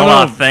 I mean, a I la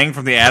don't know. Thing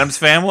from the Addams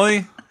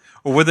Family?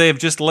 Or would they have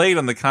just laid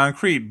on the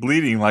concrete,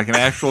 bleeding like an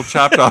actual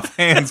chopped off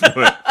hands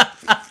would?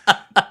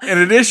 In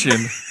addition,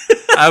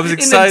 I was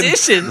excited.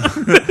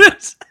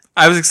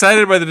 I was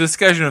excited by the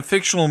discussion of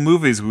fictional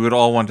movies we would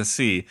all want to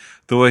see,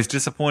 though I was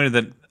disappointed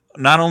that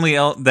not only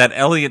that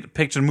Elliot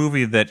picked a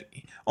movie that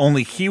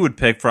only he would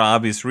pick for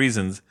obvious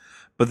reasons,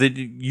 but that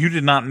you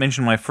did not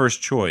mention my first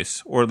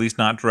choice, or at least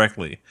not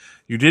directly.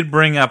 You did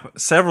bring up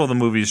several of the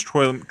movies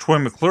Troy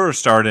McClure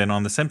starred in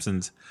on The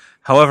Simpsons.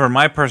 However,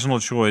 my personal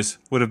choice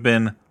would have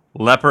been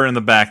Leper in the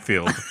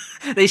Backfield.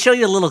 they show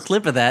you a little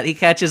clip of that. He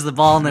catches the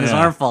ball and then his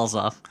arm falls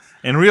off.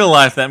 In real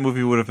life, that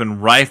movie would have been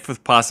rife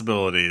with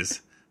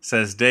possibilities,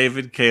 says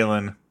David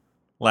Kalin,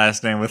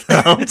 last name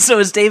withheld. So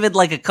is David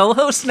like a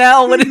co-host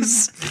now?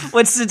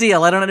 What's the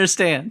deal? I don't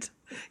understand.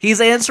 He's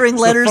answering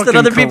letters that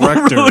other people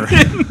wrote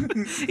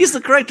in. He's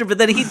the corrector, but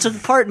then he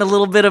took part in a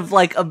little bit of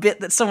like a bit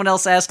that someone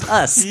else asked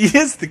us. He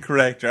is the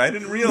corrector. I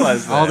didn't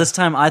realize that. All this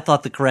time I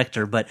thought the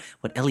corrector, but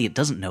what Elliot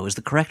doesn't know is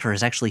the corrector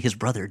is actually his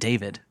brother,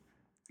 David.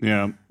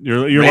 Yeah,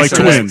 you're like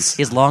twins.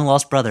 His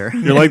long-lost brother.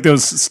 You're like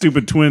those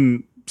stupid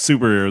twin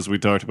superheroes we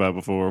talked about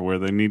before where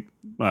they need...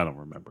 I don't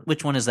remember.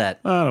 Which one is that?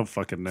 I don't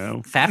fucking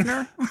know.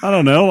 Fafner? I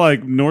don't know,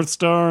 like North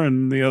Star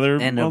and the other...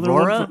 And other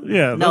Aurora? one?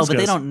 Yeah, no, those but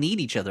guys. they don't need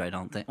each other, I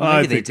don't think. Well,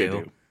 I maybe think they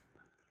do.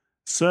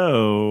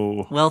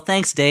 So... Well,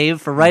 thanks,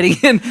 Dave, for writing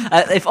in,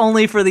 if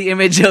only for the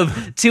image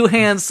of two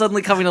hands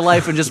suddenly coming to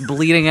life and just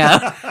bleeding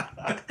out.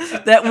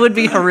 That would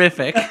be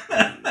horrific.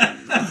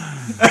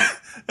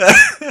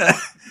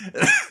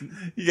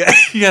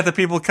 You got the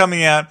people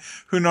coming out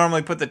who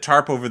normally put the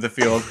tarp over the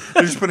field.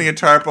 They're just putting a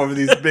tarp over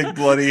these big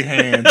bloody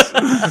hands.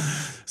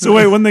 So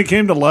wait, when they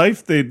came to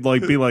life, they'd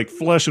like be like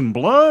flesh and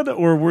blood,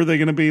 or were they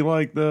going to be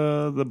like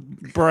the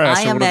brass?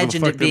 I or whatever the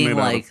imagined fuck it they're being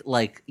made out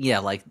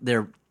of? like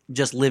they're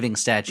just living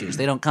statues.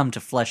 They don't come to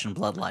flesh and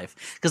blood life.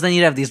 Because then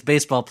you'd have these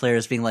baseball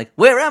players being like,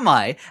 where am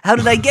I? How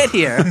did I get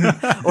here?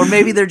 Or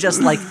maybe they're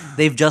just like,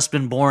 they've just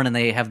been born and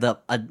they have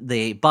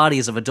the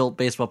bodies of adult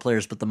baseball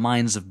players but the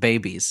minds of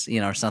babies,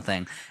 or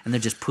something. And they're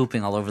just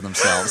pooping all over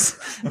themselves.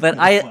 But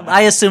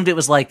I assumed it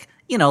was like,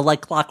 like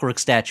clockwork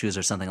statues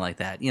or something like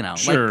that. Sure.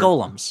 Like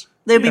golems.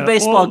 They'd be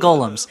baseball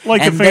golems.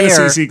 Like and the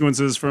fantasy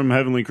sequences from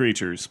Heavenly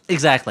Creatures.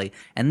 Exactly.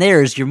 And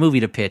there's your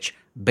movie to pitch.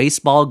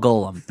 Baseball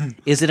Golem.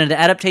 Is it an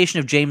adaptation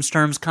of James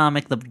Sturm's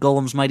comic, The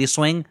Golem's Mighty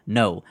Swing?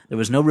 No. There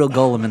was no real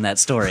golem in that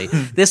story.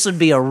 This would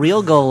be a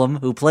real golem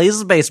who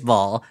plays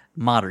baseball,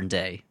 modern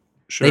day.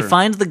 Sure. They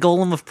find the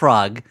Golem of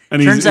Prague.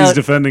 And he's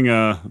defending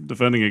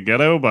a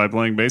ghetto by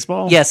playing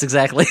baseball? Yes,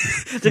 exactly.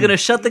 They're going to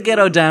shut the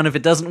ghetto down if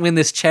it doesn't win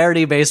this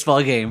charity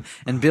baseball game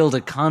and build a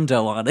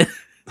condo on it.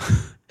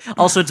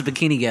 Also, it's a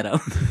Bikini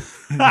Ghetto.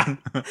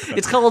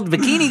 It's called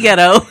Bikini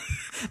Ghetto.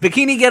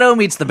 Bikini Ghetto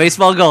meets the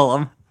baseball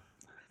golem.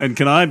 And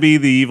can I be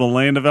the evil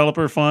land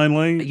developer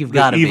finally? You've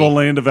gotta the evil be.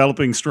 land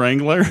developing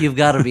strangler? You've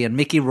got to be, and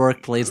Mickey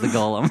Rourke plays the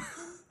golem.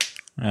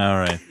 All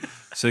right.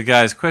 So,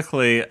 guys,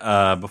 quickly,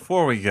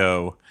 before we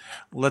go,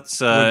 let's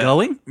We're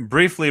going?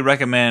 briefly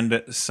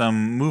recommend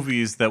some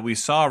movies that we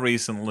saw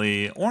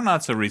recently, or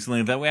not so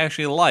recently, that we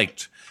actually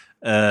liked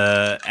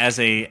as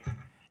a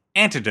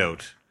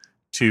antidote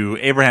to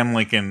Abraham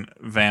Lincoln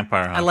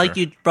Vampire Hunter. I like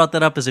you brought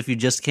that up as if you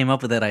just came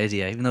up with that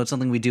idea, even though it's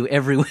something we do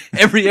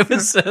every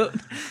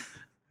episode.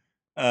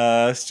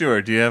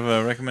 Stuart, do you have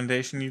a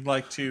recommendation you'd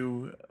like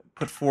to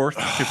put forth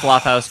to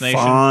Flophouse Nation?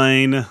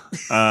 Fine.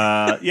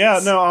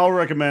 I'll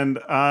recommend.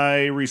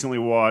 I recently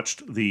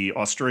watched the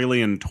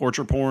Australian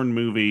torture porn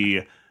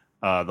movie,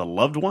 The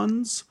Loved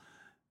Ones.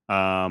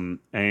 And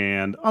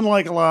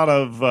unlike a lot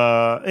of,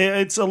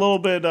 it's a little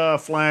bit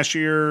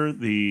flashier.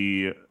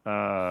 The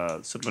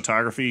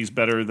cinematography is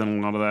better than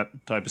a lot of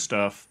that type of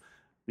stuff.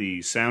 The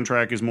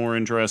soundtrack is more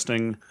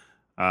interesting.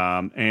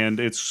 And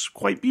it's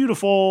quite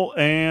beautiful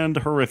and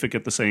horrific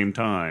at the same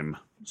time.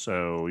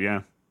 So,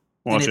 yeah.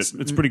 Watch it.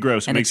 It's pretty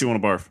gross. It makes you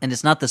want to barf. And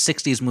it's not the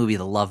 60s movie,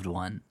 The Loved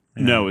One.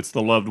 Yeah. No, it's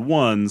The Loved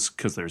Ones,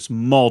 because there's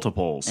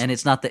multiples. And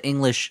it's not the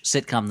English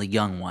sitcom, The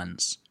Young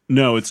Ones.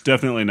 No, it's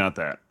definitely not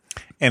that.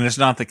 And it's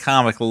not the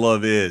comic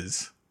Love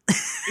Is.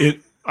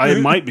 It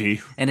might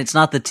be. And it's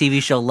not the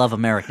TV show Love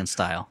American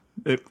Style.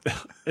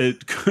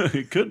 It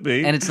could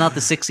be. And it's not the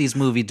 60s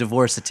movie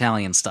Divorce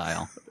Italian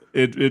Style.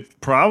 It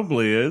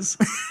probably is.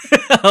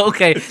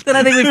 Okay, then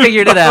I think we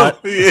figured it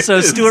out. So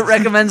Stuart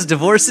recommends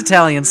Divorce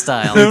Italian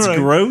Style. It's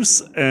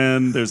gross,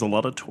 and there's a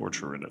lot of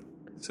torture in it.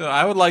 So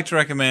I would like to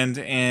recommend,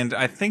 and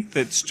I think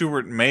that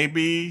Stuart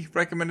maybe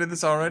recommended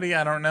this already,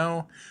 I don't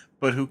know,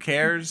 but who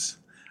cares?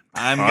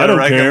 I'm going to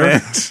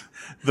recommend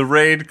The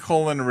Raid: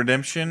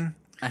 Redemption.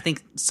 I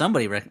think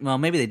somebody well,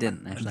 maybe they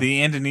didn't, actually.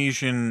 The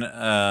Indonesian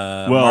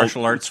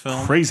martial arts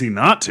film. Crazy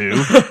not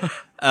to.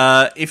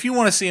 If you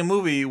want to see a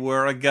movie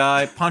where a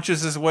guy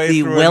punches his way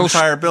through an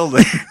entire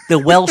building. The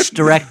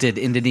Welsh-directed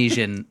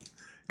Indonesian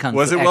kung fu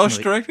Was it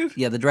Welsh-directed?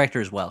 Yeah, the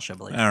director is Welsh, I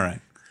believe. All right.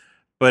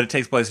 But it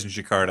takes place in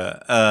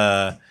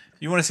Jakarta.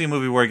 If you want to see a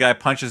movie where a guy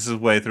punches his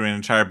way through an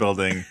entire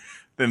building,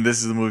 then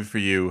this is the movie for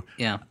you.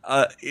 Yeah.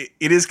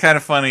 It is kind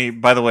of funny,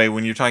 by the way,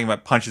 when you're talking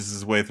about punches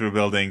his way through a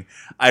building.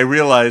 I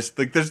realized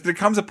there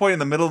comes a point in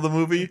the middle of the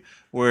movie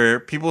where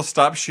people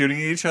stop shooting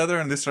at each other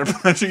and they start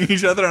punching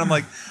each other. And I'm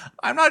like,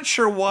 I'm not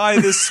sure why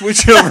this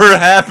switchover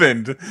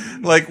happened.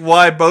 Like,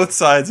 why both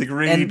sides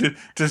agreed to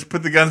just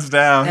put the guns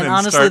down and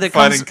honestly, start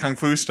fighting kung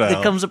fu style.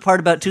 It comes apart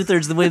about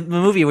 2/3 of the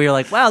movie where you're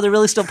like, wow, they're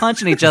really still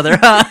punching each other.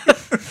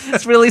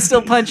 It's really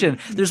still punching.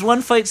 There's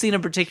one fight scene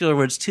in particular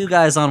where it's two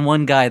guys on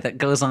one guy that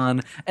goes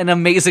on an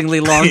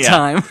amazingly long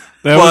time.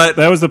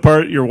 That was the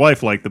part your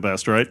wife liked the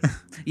best, right?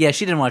 Yeah,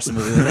 she didn't watch the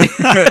movie with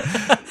me.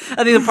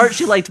 I think the part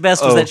she liked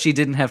best was that she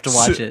didn't have to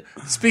watch it.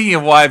 Speaking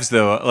of wives,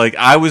 though, like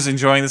I was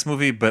enjoying this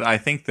movie, but I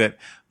think that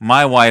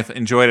my wife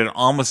enjoyed it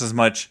almost as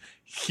much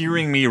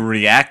hearing me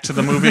react to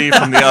the movie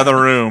from the other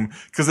room,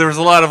 because there was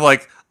a lot of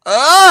like,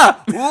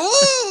 oh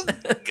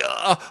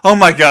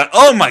my god,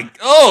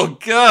 oh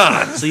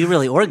god. So you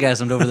really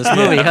orgasmed over this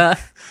movie, huh?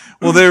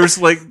 Well, there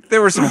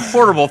were some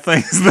horrible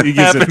things that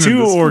happened. Two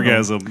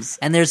orgasms,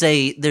 and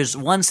there's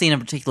one scene in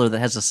particular that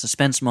has a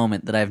suspense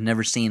moment that I've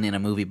never seen in a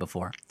movie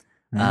before.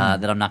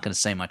 That I'm not going to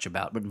say much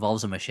about, but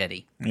involves a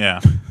machete. Yeah,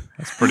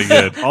 that's pretty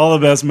good. All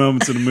the best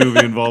moments in a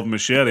movie involve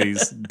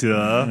machetes.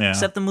 Duh. Yeah.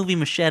 Except the movie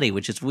Machete,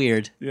 which is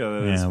weird.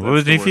 Yeah. Well,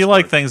 if you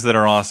like things that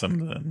are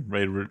awesome, then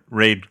the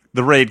Raid: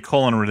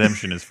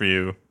 Redemption is for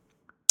you.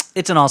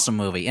 It's an awesome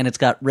movie, and it's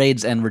got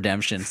raids and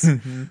redemptions.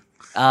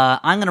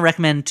 I'm going to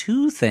recommend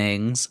two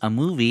things: a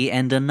movie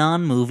and a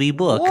non-movie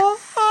book.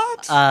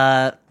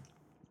 What?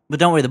 But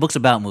don't worry, the book's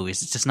about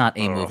movies. It's just not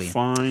a movie.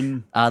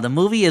 Fine. The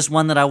movie is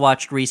one that I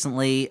watched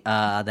recently.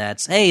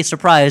 That's, hey,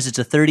 surprise, it's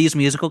a 30s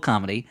musical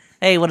comedy.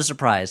 Hey, what a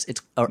surprise.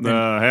 It's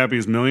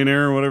Happiest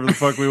Millionaire or whatever the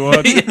fuck we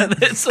watched. Yeah,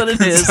 that's what it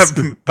is. It's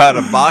about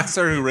a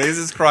boxer who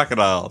raises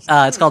crocodiles.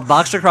 It's called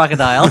Boxer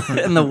Crocodile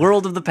in the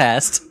World of the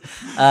Past.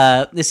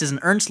 This is an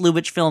Ernst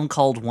Lubitsch film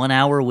called 1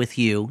 Hour with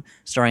You,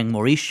 starring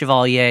Maurice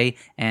Chevalier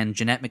and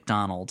Jeanette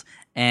MacDonald.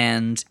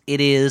 And it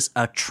is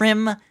a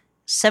trim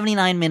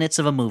 79 minutes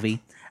of a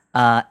movie.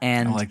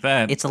 And I like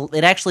that.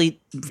 It actually,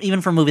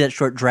 even for a movie that's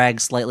short,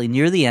 drags slightly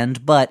near the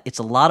end, but it's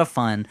a lot of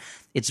fun.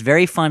 It's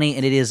very funny,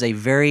 and it is a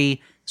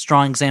very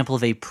strong example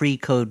of a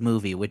pre-code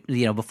movie. Which,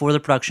 before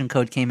the production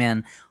code came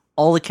in,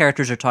 all the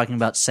characters are talking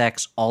about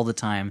sex all the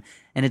time,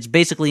 and it's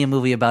basically a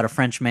movie about a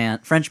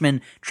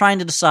Frenchman trying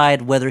to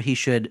decide whether he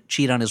should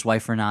cheat on his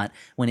wife or not,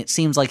 when it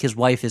seems like his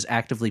wife is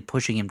actively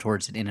pushing him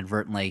towards it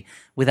inadvertently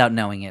without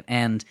knowing it.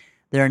 And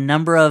there are a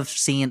number of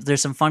scenes.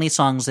 There's some funny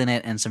songs in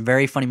it and some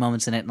very funny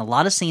moments in it, and a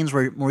lot of scenes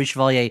where Maurice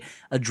Chevalier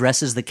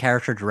addresses the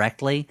camera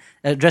directly,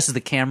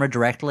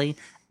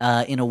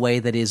 in a way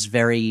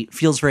that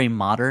feels very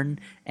modern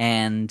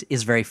and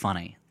is very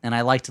funny. And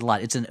I liked it a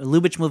lot. It's a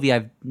Lubitsch movie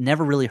I've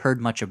never really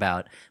heard much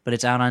about, but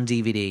it's out on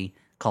DVD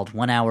called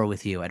 1 Hour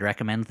with You. I'd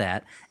recommend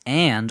that.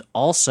 And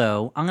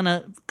also, I'm going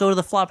to go to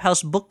the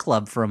Flophouse Book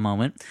Club for a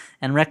moment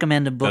and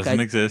recommend a book. Doesn't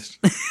exist.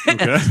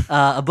 Okay.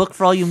 A book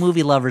for all you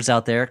movie lovers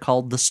out there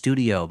called The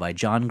Studio by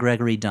John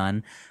Gregory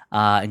Dunn.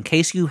 In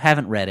case you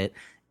haven't read it,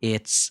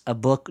 it's a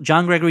book.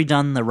 John Gregory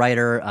Dunn, the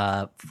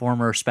writer,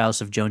 former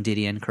spouse of Joan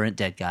Didion, current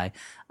dead guy.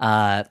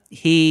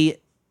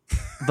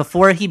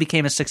 Before he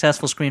became a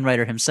successful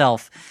screenwriter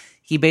himself,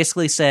 he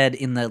basically said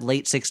in the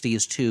late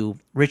 60s to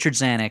Richard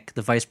Zanuck,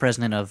 the vice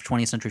president of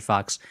 20th Century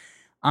Fox,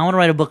 I want to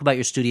write a book about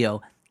your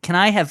studio. Can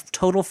I have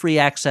total free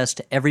access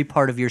to every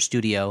part of your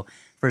studio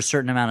for a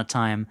certain amount of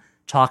time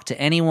talk to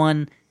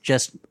anyone,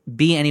 just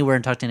be anywhere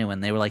and talk to anyone.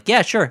 They were like,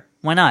 yeah, sure,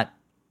 why not?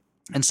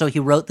 And so he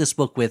wrote this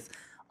book with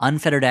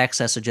unfettered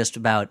access to just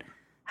about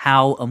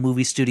how a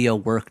movie studio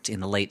worked in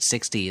the late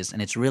 60s,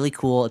 and it's really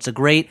cool. It's a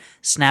great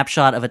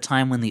snapshot of a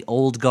time when the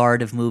old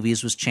guard of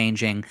movies was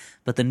changing,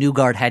 but the new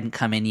guard hadn't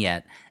come in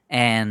yet.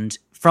 And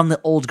from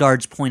the old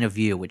guard's point of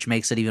view, which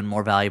makes it even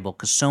more valuable,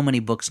 because so many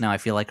books now I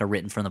feel like are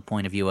written from the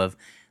point of view of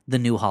the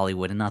new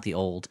Hollywood and not the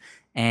old.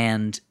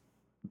 And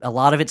a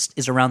lot of it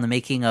is around the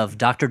making of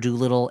Dr.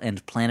 Dolittle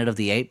and Planet of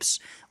the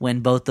Apes, when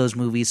both those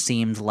movies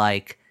seemed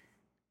like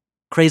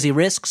crazy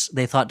risks.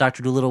 They thought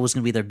Dr. Dolittle was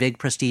going to be their big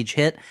prestige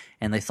hit,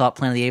 and they thought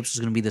Planet of the Apes was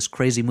going to be this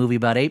crazy movie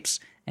about apes,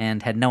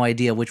 and had no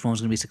idea which one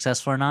was going to be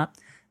successful or not.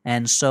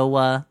 And so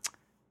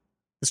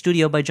the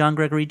studio by John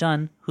Gregory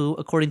Dunn, who,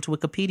 according to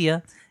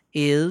Wikipedia,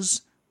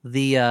 is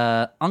the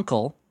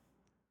uncle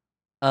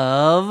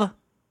of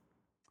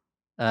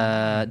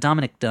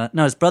Dominic Dunn.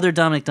 No, his brother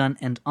Dominic Dunn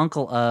and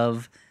uncle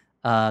of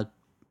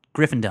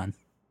Griffin Dunn.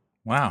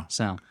 Wow.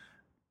 So,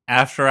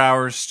 After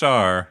Hours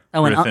star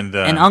Griffin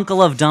Dunn. And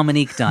uncle of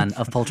Dominique Dunn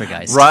of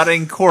Poltergeist.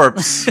 Rotting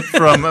corpse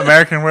from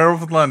American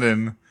Werewolf in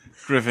London,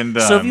 Griffin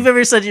Dunn. So if you've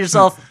ever said to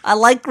yourself, I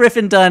like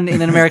Griffin Dunn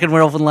in An American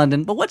Werewolf in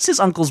London, but what's his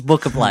uncle's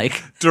book of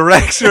like?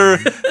 Director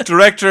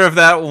of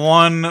that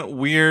one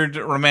weird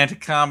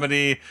romantic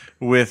comedy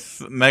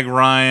with Meg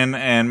Ryan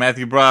and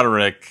Matthew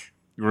Broderick,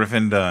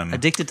 Griffin Dunn.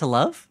 Addicted to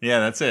Love? Yeah,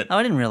 that's it. Oh,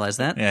 I didn't realize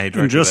that. Yeah, he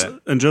directed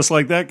that. And just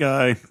like that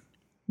guy,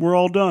 we're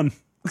all done.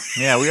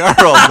 Yeah, we are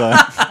all done.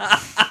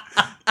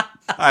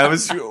 I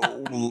was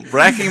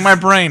racking my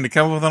brain to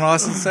come up with an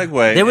awesome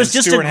segue. There was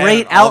just a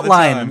great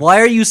outline. Why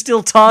are you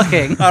still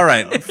talking? All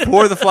right.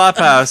 For the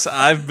Flophouse,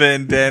 I've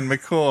been Dan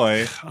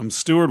McCoy. I'm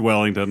Stuart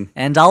Wellington.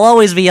 And I'll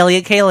always be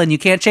Elliot Kalin. You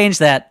can't change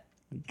that.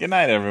 Good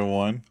night,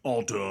 everyone.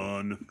 All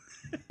done.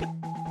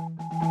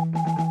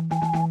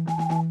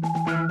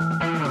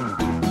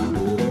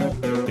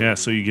 Yeah,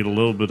 so you get a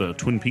little bit of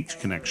Twin Peaks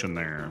connection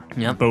there.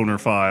 Yep. Boner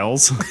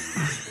files.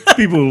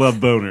 People who love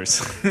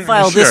boners.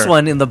 File this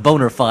one in the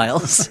boner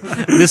files.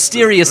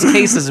 Mysterious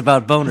cases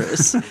about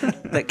boners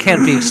that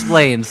can't be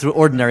explained through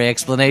ordinary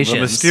explanations.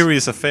 The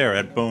mysterious affair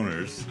at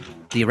Boners.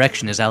 The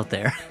erection is out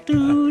there.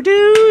 Do,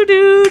 do,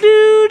 do,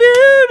 do,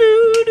 do,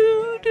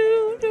 do,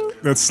 do, do.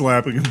 That's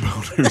slapping in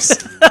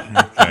boners.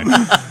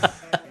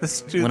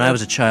 Okay. When I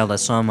was a child, I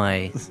saw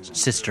my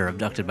sister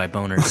abducted by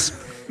boners.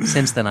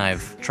 Since then,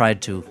 I've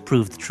tried to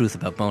prove the truth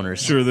about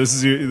boners. Sure,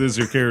 this is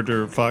your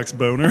character, Fox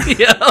Boner.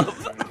 Yep.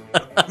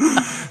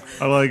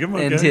 I like him.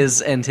 Okay. And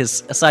his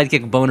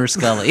sidekick Boner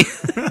Scully.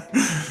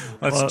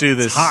 Let's do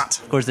this. Hot.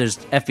 Of course, there's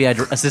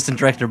FBI Assistant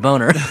Director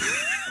Boner.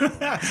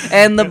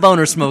 And the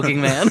Boner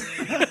Smoking Man.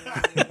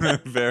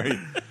 Very,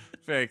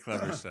 very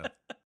clever stuff.